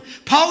word foolish.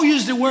 Paul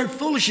uses the word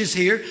foolishness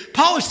here.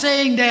 Paul is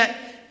saying that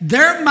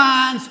their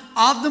minds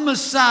of the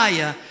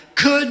Messiah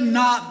could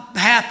not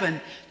happen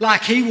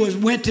like He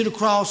went to the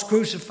cross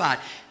crucified.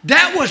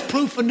 That was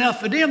proof enough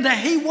for them that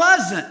He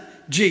wasn't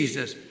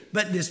Jesus.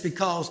 But it's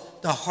because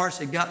the hearts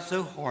had got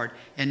so hard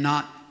and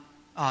not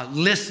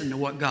listened to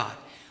what God.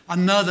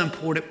 Another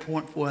important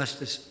point for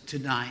us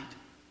tonight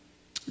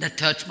that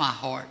touched my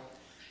heart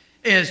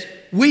is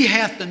we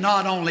have to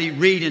not only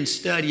read and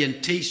study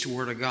and teach the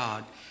Word of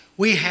God,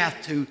 we have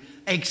to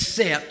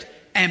accept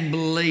and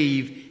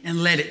believe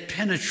and let it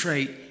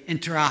penetrate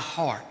into our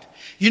heart.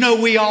 You know,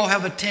 we all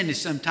have a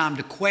tendency sometimes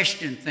to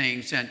question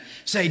things and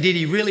say, did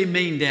he really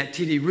mean that?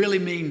 Did he really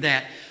mean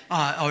that?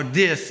 Or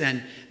this?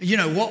 And, you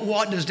know,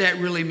 what does that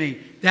really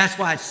mean? That's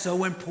why it's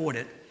so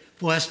important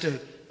for us to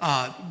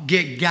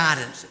get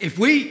guidance. If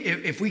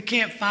we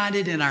can't find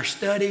it in our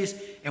studies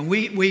and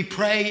we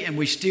pray and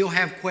we still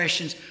have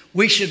questions,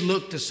 we should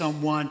look to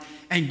someone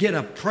and get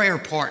a prayer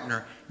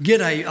partner,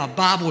 get a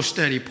Bible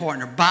study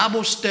partner.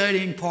 Bible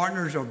studying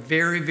partners are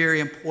very, very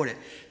important.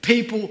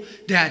 People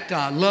that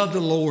love the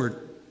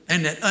Lord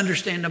and that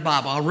understand the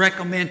Bible. I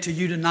recommend to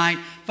you tonight,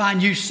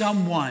 find you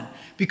someone,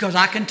 because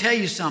I can tell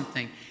you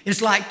something.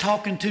 It's like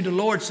talking to the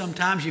Lord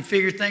sometimes. You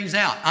figure things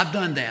out. I've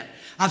done that.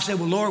 I've said,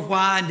 well, Lord,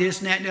 why, and this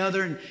and that and the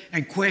other,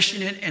 and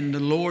question it, and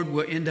the Lord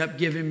will end up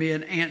giving me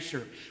an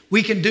answer.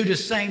 We can do the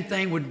same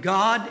thing with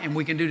God, and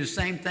we can do the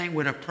same thing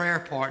with a prayer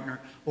partner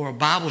or a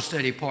Bible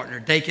study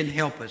partner. They can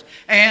help us.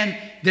 And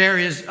there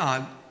is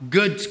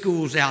good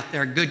schools out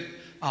there, good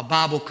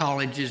Bible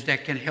colleges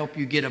that can help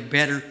you get a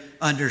better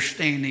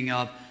understanding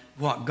of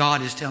what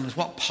God is telling us.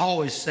 What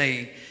Paul is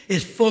saying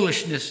is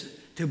foolishness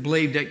to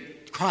believe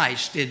that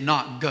Christ did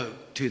not go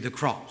to the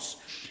cross.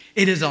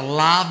 It is a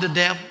lie of the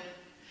devil.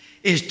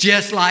 It's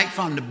just like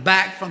from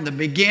the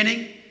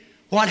beginning,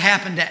 what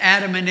happened to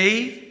Adam and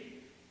Eve?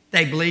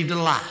 They believed a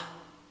lie.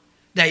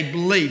 They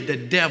believed the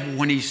devil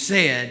when he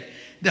said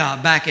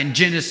back in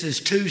Genesis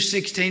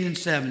 2:16 and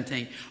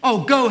 17,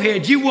 oh, go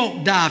ahead, you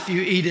won't die if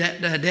you eat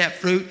that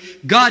fruit.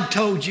 God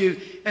told you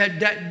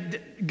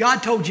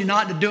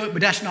not to do it,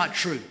 but that's not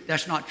true.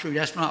 That's not true.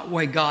 That's not the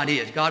way God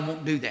is. God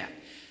won't do that.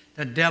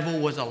 The devil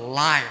was a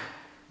liar.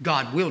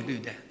 God will do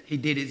that. He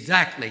did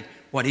exactly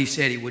what he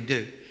said he would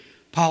do.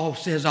 Paul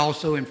says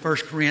also in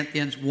 1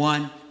 Corinthians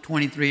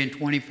 1:23 and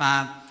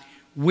 25,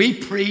 we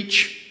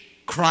preach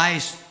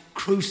Christ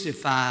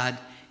crucified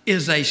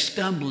is a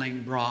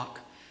stumbling block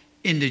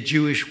in the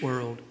Jewish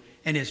world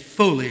and is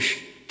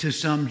foolish to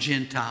some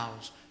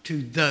Gentiles,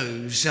 to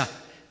those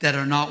that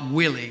are not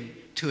willing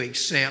to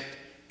accept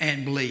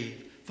and believe.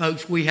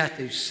 Folks, we have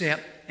to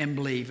accept and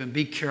believe and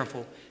be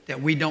careful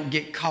that we don't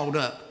get caught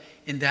up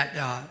in that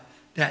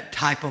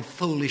type of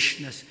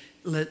foolishness,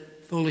 as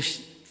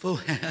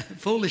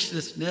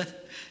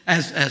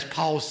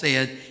Paul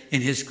said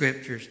in his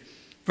scriptures.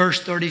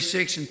 Verse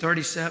 36 and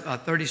 36,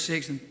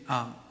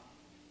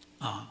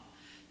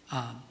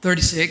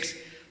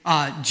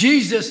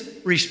 Jesus'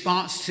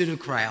 response to the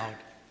crowd.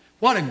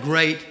 What a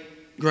great,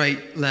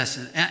 great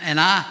lesson. And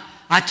I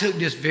took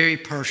this very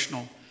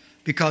personal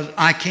because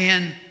I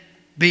can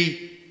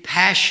be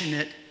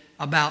passionate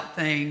about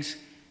things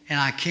and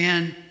I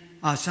can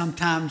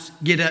sometimes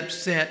get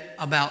upset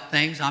about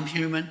things. I'm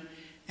human,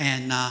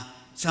 and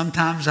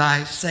sometimes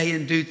I say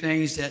and do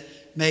things that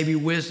maybe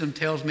wisdom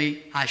tells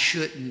me I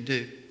shouldn't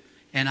do.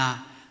 And I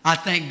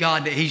thank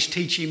God that He's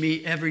teaching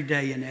me every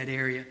day in that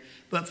area.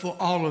 But for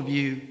all of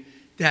you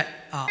that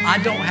I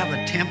don't have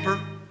a temper.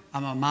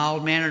 I'm a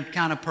mild-mannered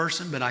kind of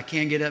person, but I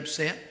can get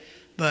upset.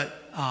 But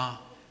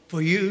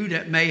for you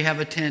that may have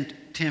a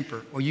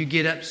temper, or you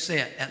get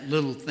upset at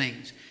little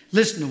things,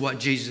 listen to what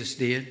Jesus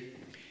did.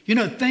 You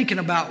know, thinking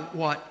about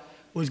what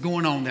was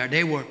going on there.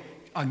 They were,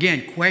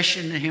 again,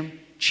 questioning him,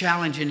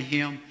 challenging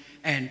him,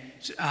 and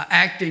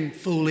acting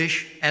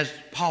foolish, as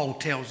Paul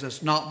tells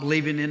us, not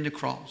believing in the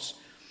cross.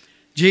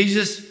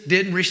 Jesus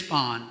didn't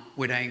respond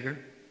with anger.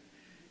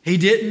 He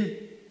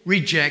didn't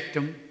reject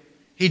them.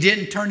 He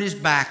didn't turn his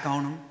back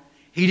on them.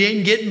 He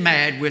didn't get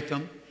mad with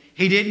them.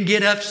 He didn't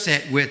get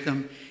upset with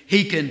them.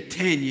 He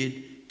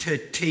continued to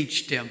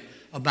teach them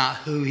about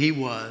who he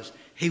was.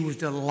 He was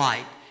the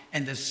light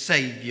and the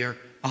Savior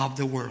of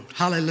the world.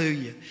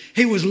 Hallelujah.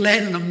 He was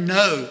letting them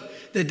know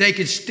that they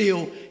could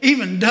still,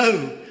 even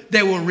though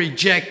they were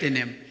rejecting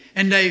him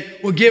and they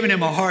were giving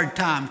him a hard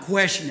time,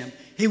 questioning him,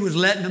 he was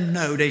letting them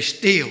know they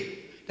still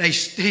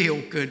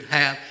could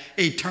have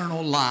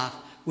eternal life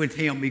with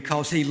him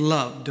because he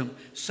loved them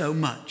so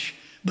much.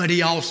 But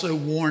he also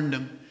warned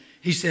them.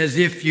 He says,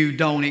 if you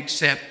don't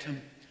accept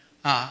him,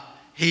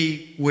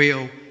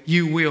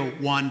 you will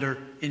wander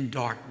in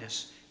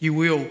darkness. You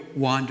will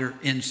wander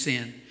in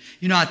sin.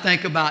 You know, I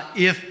think about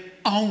if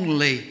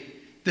only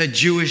the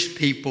Jewish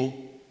people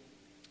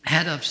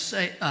had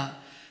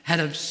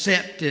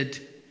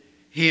accepted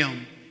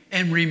him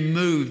and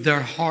removed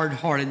their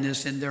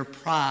hard-heartedness and their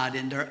pride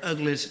and their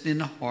ugliness in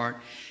the heart,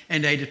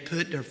 and they'd have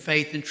put their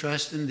faith and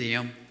trust in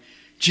them,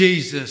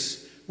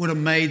 Jesus would have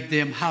made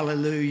them,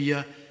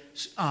 hallelujah,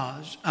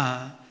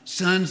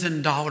 sons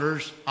and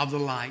daughters of the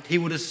light. He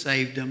would have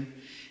saved them.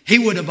 He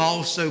would have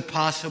also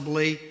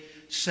possibly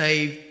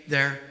saved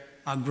their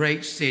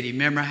great city.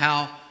 Remember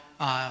how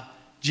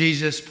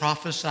Jesus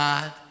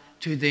prophesied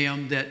to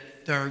them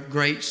that their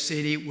great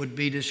city would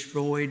be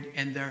destroyed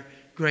and their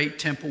great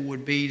temple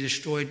would be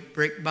destroyed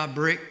brick by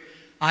brick?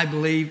 I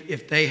believe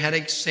if they had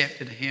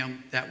accepted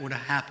him, that would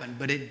have happened,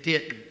 but it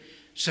didn't.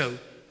 So,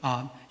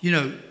 you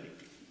know,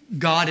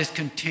 God is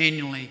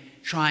continually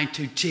trying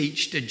to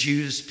teach the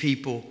Jewish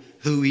people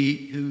who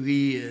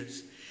he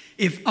is.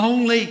 If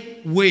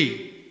only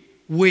we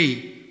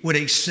would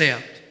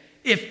accept,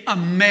 if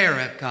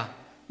America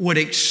would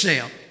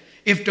accept,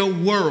 if the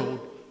world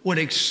would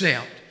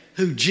accept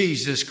who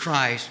Jesus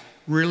Christ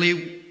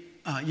really,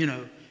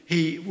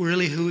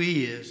 who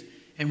he is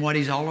and what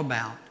he's all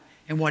about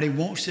and what he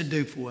wants to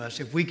do for us.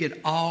 If we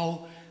could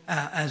all,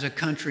 as a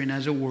country and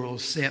as a world,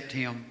 accept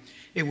him,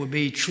 it would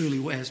be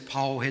truly, as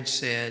Paul had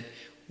said,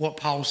 what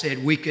Paul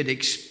said, we could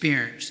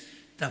experience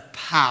the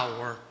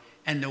power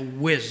and the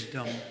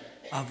wisdom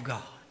of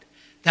God.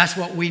 That's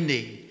what we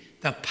need,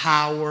 the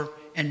power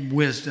and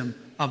wisdom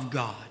of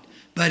God.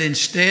 But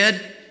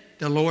instead,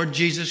 the Lord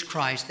Jesus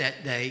Christ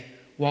that day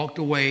walked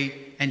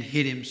away and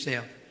hid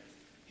himself.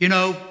 You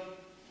know,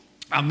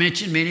 I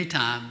mentioned many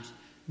times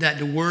that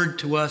the word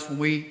to us, when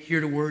we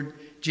hear the word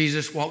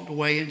Jesus walked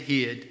away and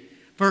hid,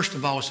 first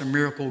of all, it's a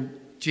miracle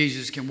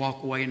Jesus can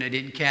walk away and they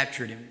didn't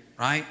capture him,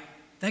 right?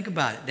 Think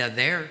about it. They're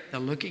there,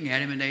 they're looking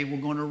at him, and they were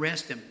going to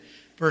arrest him.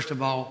 First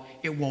of all,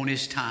 it won't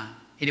his time.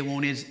 It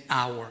won't his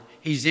hour.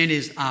 He's in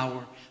his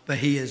hour, but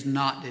he is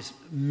not this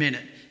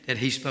minute that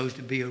he's supposed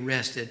to be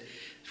arrested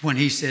when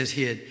he says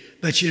hid.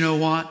 But you know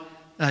what?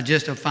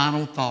 Just a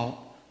final thought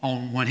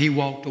on when he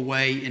walked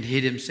away and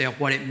hid himself,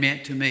 what it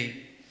meant to me.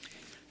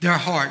 Their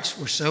hearts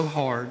were so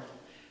hard.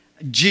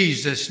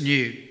 Jesus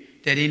knew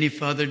that any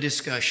further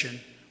discussion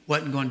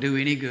wasn't going to do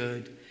any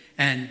good.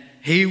 And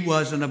he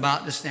wasn't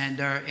about to stand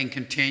there and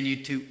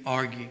continue to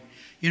argue.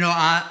 You know,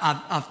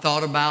 I've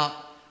thought about,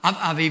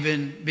 I've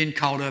even been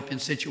caught up in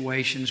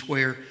situations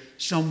where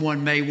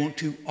someone may want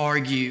to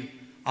argue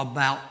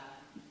about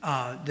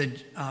God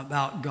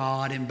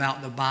and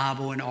about the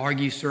Bible and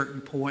argue certain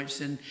points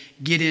and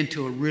get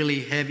into a really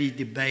heavy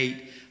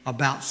debate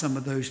about some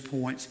of those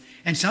points.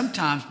 And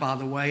sometimes, by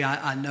the way,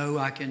 I know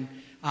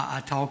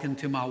I talking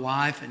to my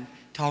wife and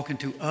talking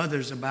to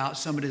others about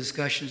some of the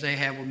discussions they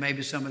have with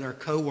maybe some of their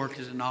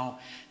co-workers and all.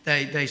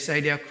 They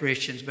say they're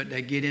Christians, but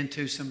they get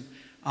into some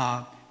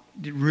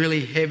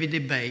really heavy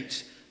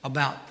debates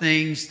about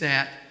things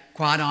that,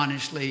 quite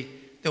honestly,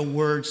 the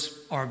words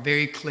are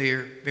very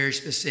clear, very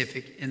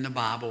specific in the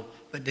Bible,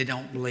 but they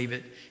don't believe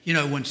it. You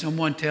know, when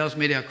someone tells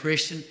me they're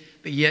Christian,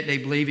 but yet they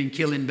believe in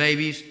killing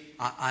babies,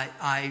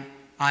 I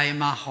in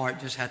my heart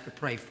just have to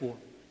pray for them.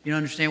 You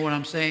understand what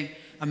I'm saying?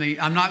 I mean,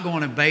 I'm not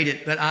going to debate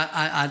it, but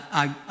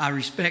I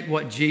respect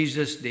what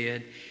Jesus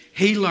did.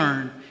 He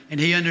learned and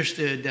he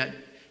understood that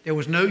there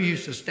was no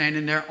use of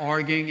standing there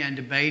arguing and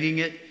debating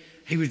it.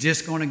 He was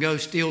just going to go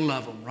still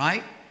love them,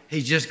 right?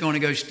 He's just going to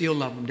go still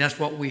love them. That's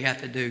what we have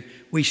to do.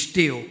 We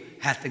still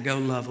have to go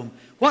love them.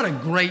 What a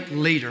great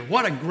leader.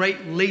 What a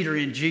great leader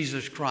in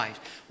Jesus Christ.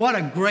 What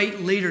a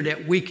great leader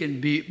that we can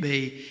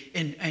be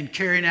in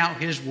carrying out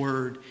his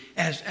word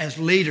as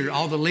leader,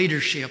 all the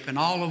leadership and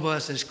all of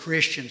us as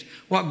Christians.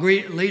 What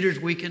great leaders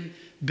we can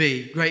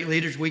be, great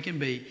leaders we can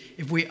be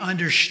if we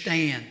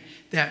understand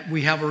that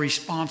we have a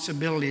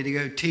responsibility to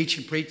go teach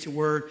and preach the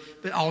word,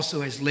 but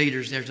also as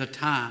leaders, there's a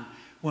time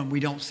when we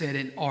don't sit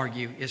and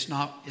argue. It's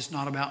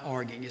not about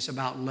arguing. It's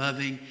about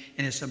loving,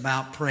 and it's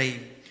about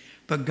praying.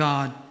 But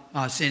God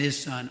sent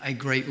His Son, a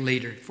great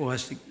leader, for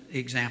us to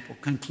example.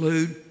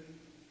 Conclude.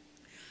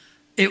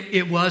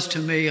 It was to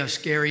me a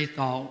scary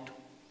thought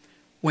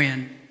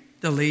when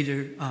the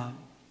leader,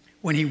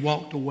 when he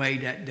walked away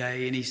that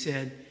day, and he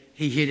said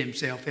he hid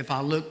himself. If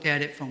I looked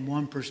at it from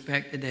one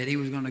perspective, that he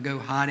was going to go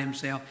hide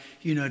himself,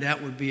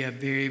 that would be a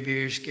very,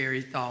 very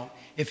scary thought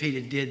if he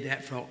had did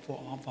that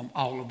from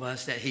all of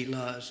us that he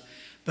loves.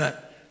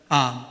 But,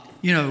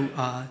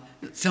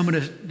 some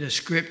of the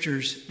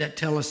scriptures that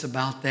tell us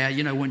about that,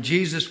 when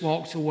Jesus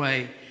walks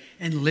away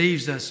and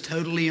leaves us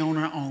totally on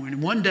our own,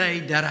 and one day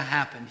that'll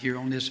happen here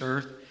on this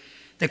earth,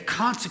 the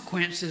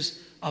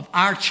consequences of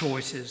our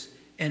choices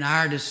and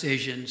our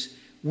decisions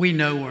we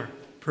know are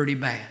pretty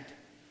bad.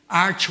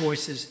 Our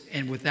choices,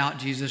 and without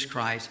Jesus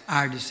Christ,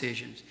 our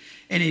decisions.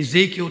 In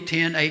Ezekiel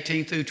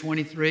 10:18 through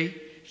 23,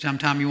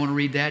 sometime you want to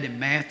read that. In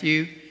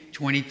Matthew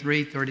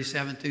 23,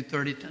 37 through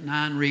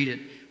 39, read it.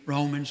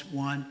 Romans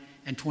 1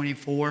 and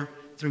 24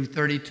 through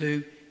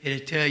 32,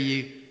 it'll tell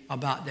you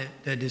about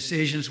the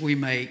decisions we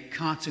make,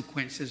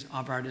 consequences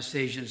of our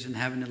decisions, and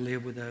having to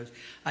live with those.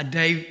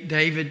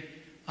 David,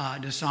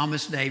 the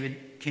psalmist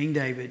David, King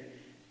David,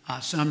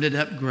 summed it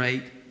up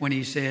great when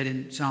he said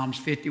in Psalms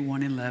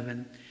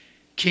 51:11,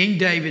 King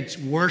David's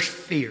worst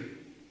fear,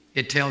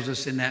 it tells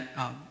us in that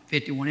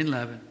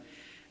 51:11,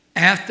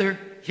 after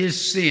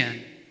his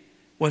sin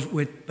was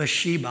with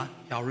Bathsheba,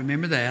 y'all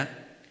remember that,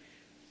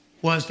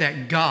 was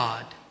that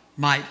God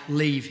might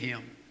leave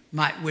him,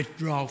 might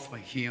withdraw from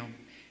him,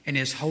 and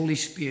His Holy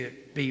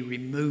Spirit be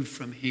removed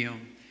from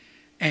him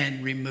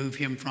and remove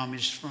him from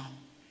his throne.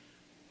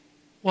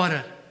 What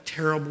a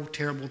terrible,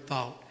 terrible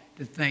thought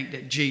to think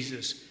that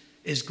Jesus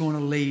is going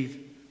to leave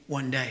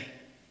one day.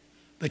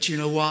 But you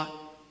know what?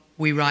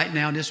 We right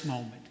now, this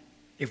moment,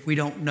 if we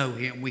don't know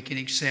Him, we can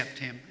accept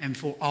Him. And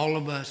for all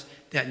of us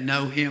that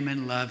know Him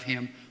and love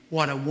Him,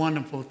 what a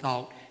wonderful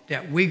thought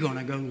that we're going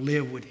to go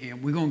live with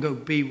Him. We're going to go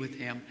be with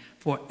Him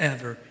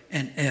forever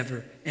and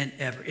ever and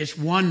ever. It's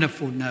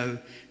wonderful to know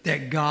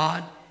that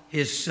God,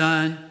 His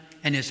Son,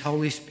 and His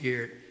Holy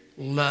Spirit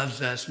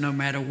loves us no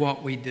matter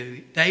what we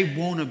do. They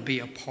want to be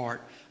a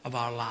part of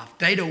our life.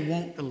 They don't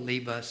want to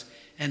leave us,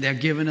 and they're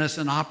giving us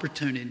an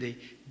opportunity.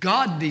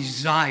 God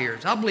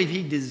desires, I believe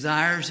He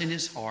desires in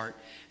His heart,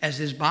 as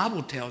His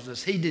Bible tells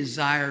us, He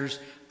desires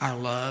our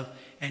love,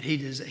 and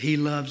He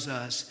loves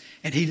us,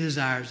 and He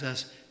desires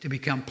us to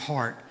become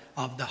part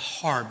of the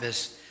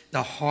harvest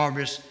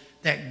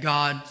that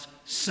God's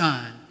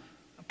Son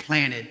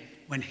planted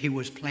when He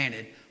was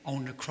planted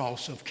on the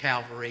cross of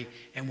Calvary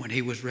and when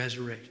He was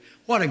resurrected.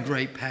 What a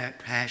great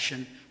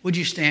passion. Would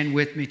you stand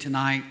with me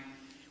tonight?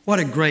 What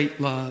a great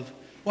love.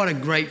 What a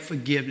great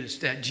forgiveness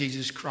that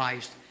Jesus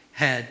Christ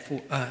had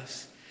for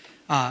us.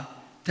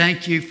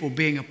 Thank you for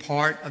being a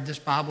part of this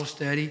Bible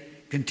study.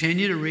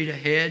 Continue to read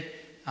ahead,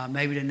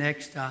 maybe the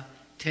next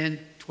 10,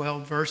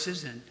 12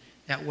 verses, and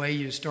that way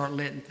you start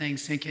letting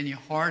things sink in your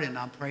heart, and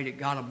I pray that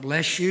God will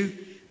bless you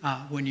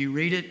when you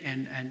read it,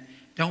 and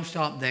don't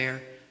stop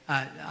there.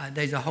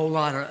 There's a whole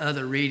lot of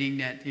other reading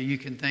that you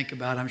can think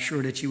about. I'm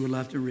sure that you would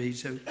love to read.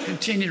 So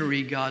continue to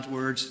read God's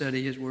Word,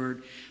 study His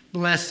Word.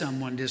 Bless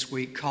someone this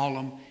week. Call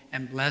them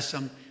and bless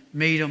them.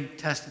 Meet them.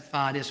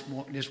 Testify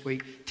this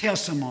week. Tell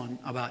someone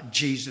about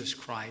Jesus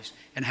Christ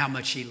and how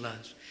much He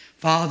loves.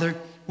 Father,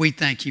 we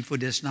thank You for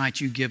this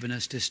night You've given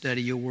us to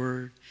study Your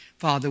Word.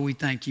 Father, we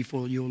thank You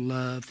for Your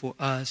love for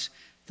us.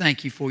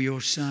 Thank You for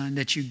Your Son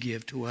that You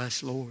give to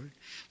us, Lord.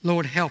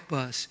 Lord, help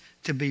us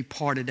to be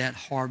part of that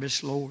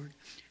harvest, Lord.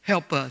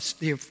 Help us,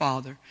 dear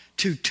Father,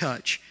 to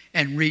touch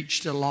and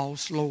reach the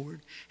lost, Lord.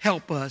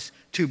 Help us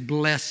to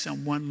bless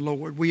someone,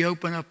 Lord. We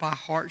open up our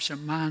hearts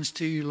and minds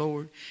to You,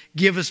 Lord.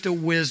 Give us the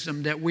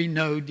wisdom that we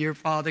know, dear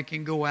Father,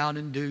 can go out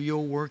and do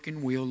Your work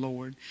and will,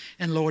 Lord.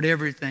 And Lord,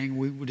 everything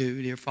we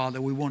do, dear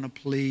Father, we want to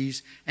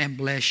please and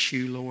bless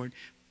You, Lord.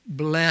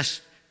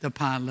 Bless the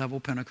Pine Level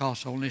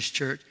Pentecostal Holiness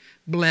Church.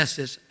 Bless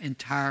this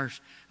entire,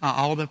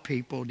 all the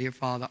people, dear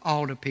Father,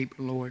 all the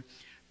people, Lord.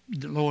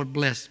 Lord,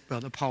 bless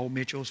Brother Paul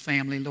Mitchell's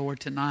family, Lord,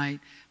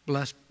 tonight.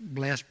 Bless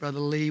Brother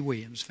Lee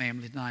Williams'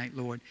 family tonight,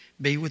 Lord.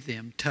 Be with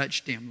them.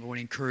 Touch them, Lord.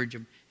 Encourage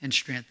them and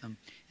strengthen them.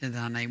 In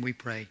Thy name we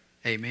pray.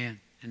 Amen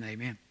and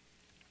amen.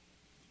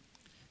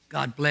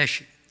 God bless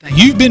you.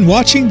 You've been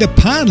watching the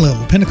Pine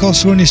Level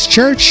Pentecostal Holiness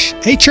Church,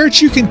 a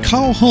church you can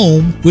call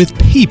home with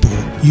people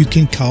you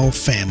can call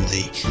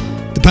family.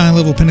 The Pine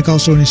Level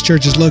Pentecostal Holiness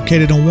Church is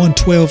located on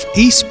 112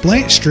 East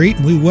Blanche Street,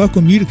 and we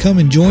welcome you to come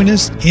and join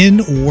us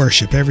in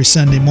worship every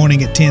Sunday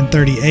morning at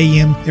 10:30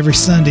 a.m., every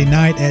Sunday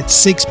night at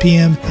 6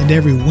 p.m., and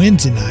every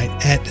Wednesday night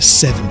at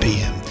 7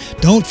 p.m.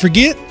 Don't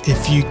forget,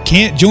 If you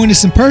can't join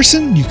us in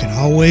person, you can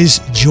always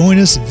join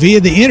us via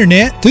the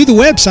internet through the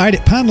website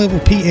at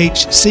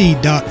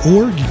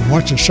pinelevelphc.org. You can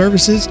watch our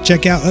services,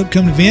 check out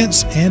upcoming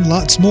events, and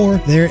lots more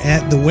there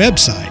at the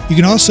website. You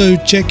can also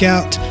check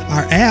out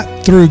our app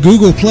through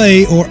Google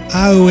Play or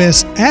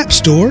iOS App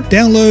Store.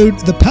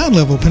 Download the Pine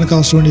Level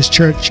Pentecostal Unitist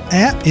Church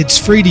app. It's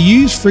free to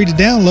use, free to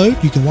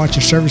download. You can watch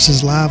our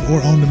services live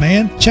or on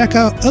demand. Check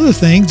out other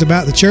things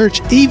about the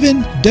church,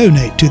 even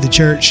donate to the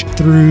church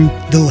through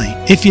the link.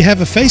 If you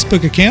have a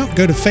Facebook account,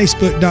 go to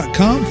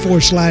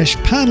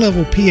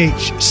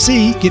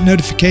facebook.com/PineLevelPHC. Get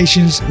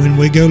notifications when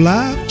we go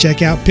live.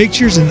 Check out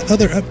pictures and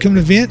other upcoming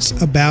events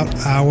about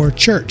our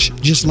church.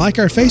 Just like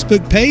our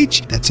Facebook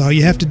page, that's all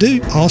you have to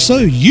do.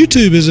 Also,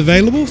 YouTube is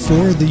available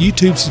for the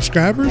YouTube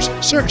subscribers.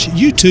 Search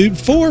YouTube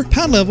for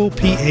Pine Level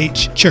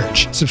PH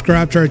Church.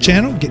 Subscribe to our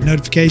channel, get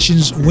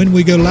notifications when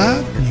we go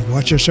live. You can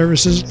watch our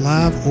services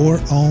live or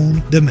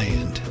on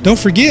demand. Don't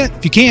forget,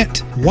 if you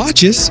can't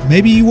watch us,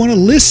 maybe you want to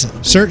listen.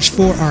 Search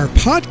for our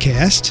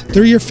podcast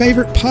through your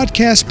favorite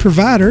podcast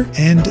provider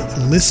and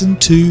listen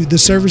to the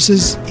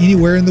services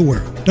anywhere in the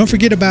world. Don't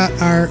forget about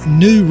our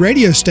new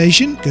radio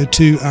station. Go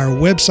to our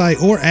website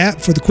or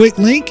app for the quick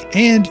link,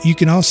 and you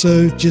can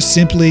also just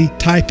simply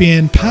type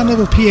in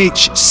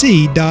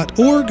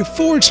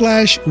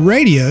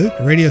pinelevelphc.org/radio.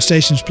 The radio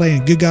station is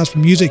playing good gospel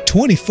music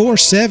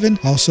 24/7.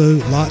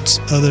 Also, lots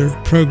other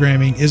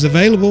programming is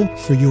available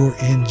for your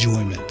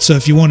enjoyment. So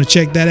if you want to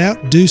check that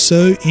out, do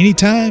so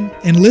anytime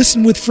and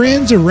listen with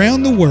friends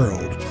around the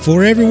world.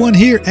 For everyone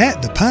here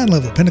at the Pine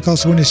Level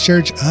Pentecostal Unitist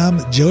Church, I'm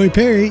Joey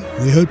Perry.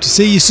 We hope to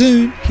see you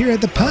soon here at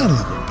the Pine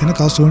Level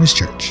Pentecostal Unitist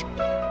Church.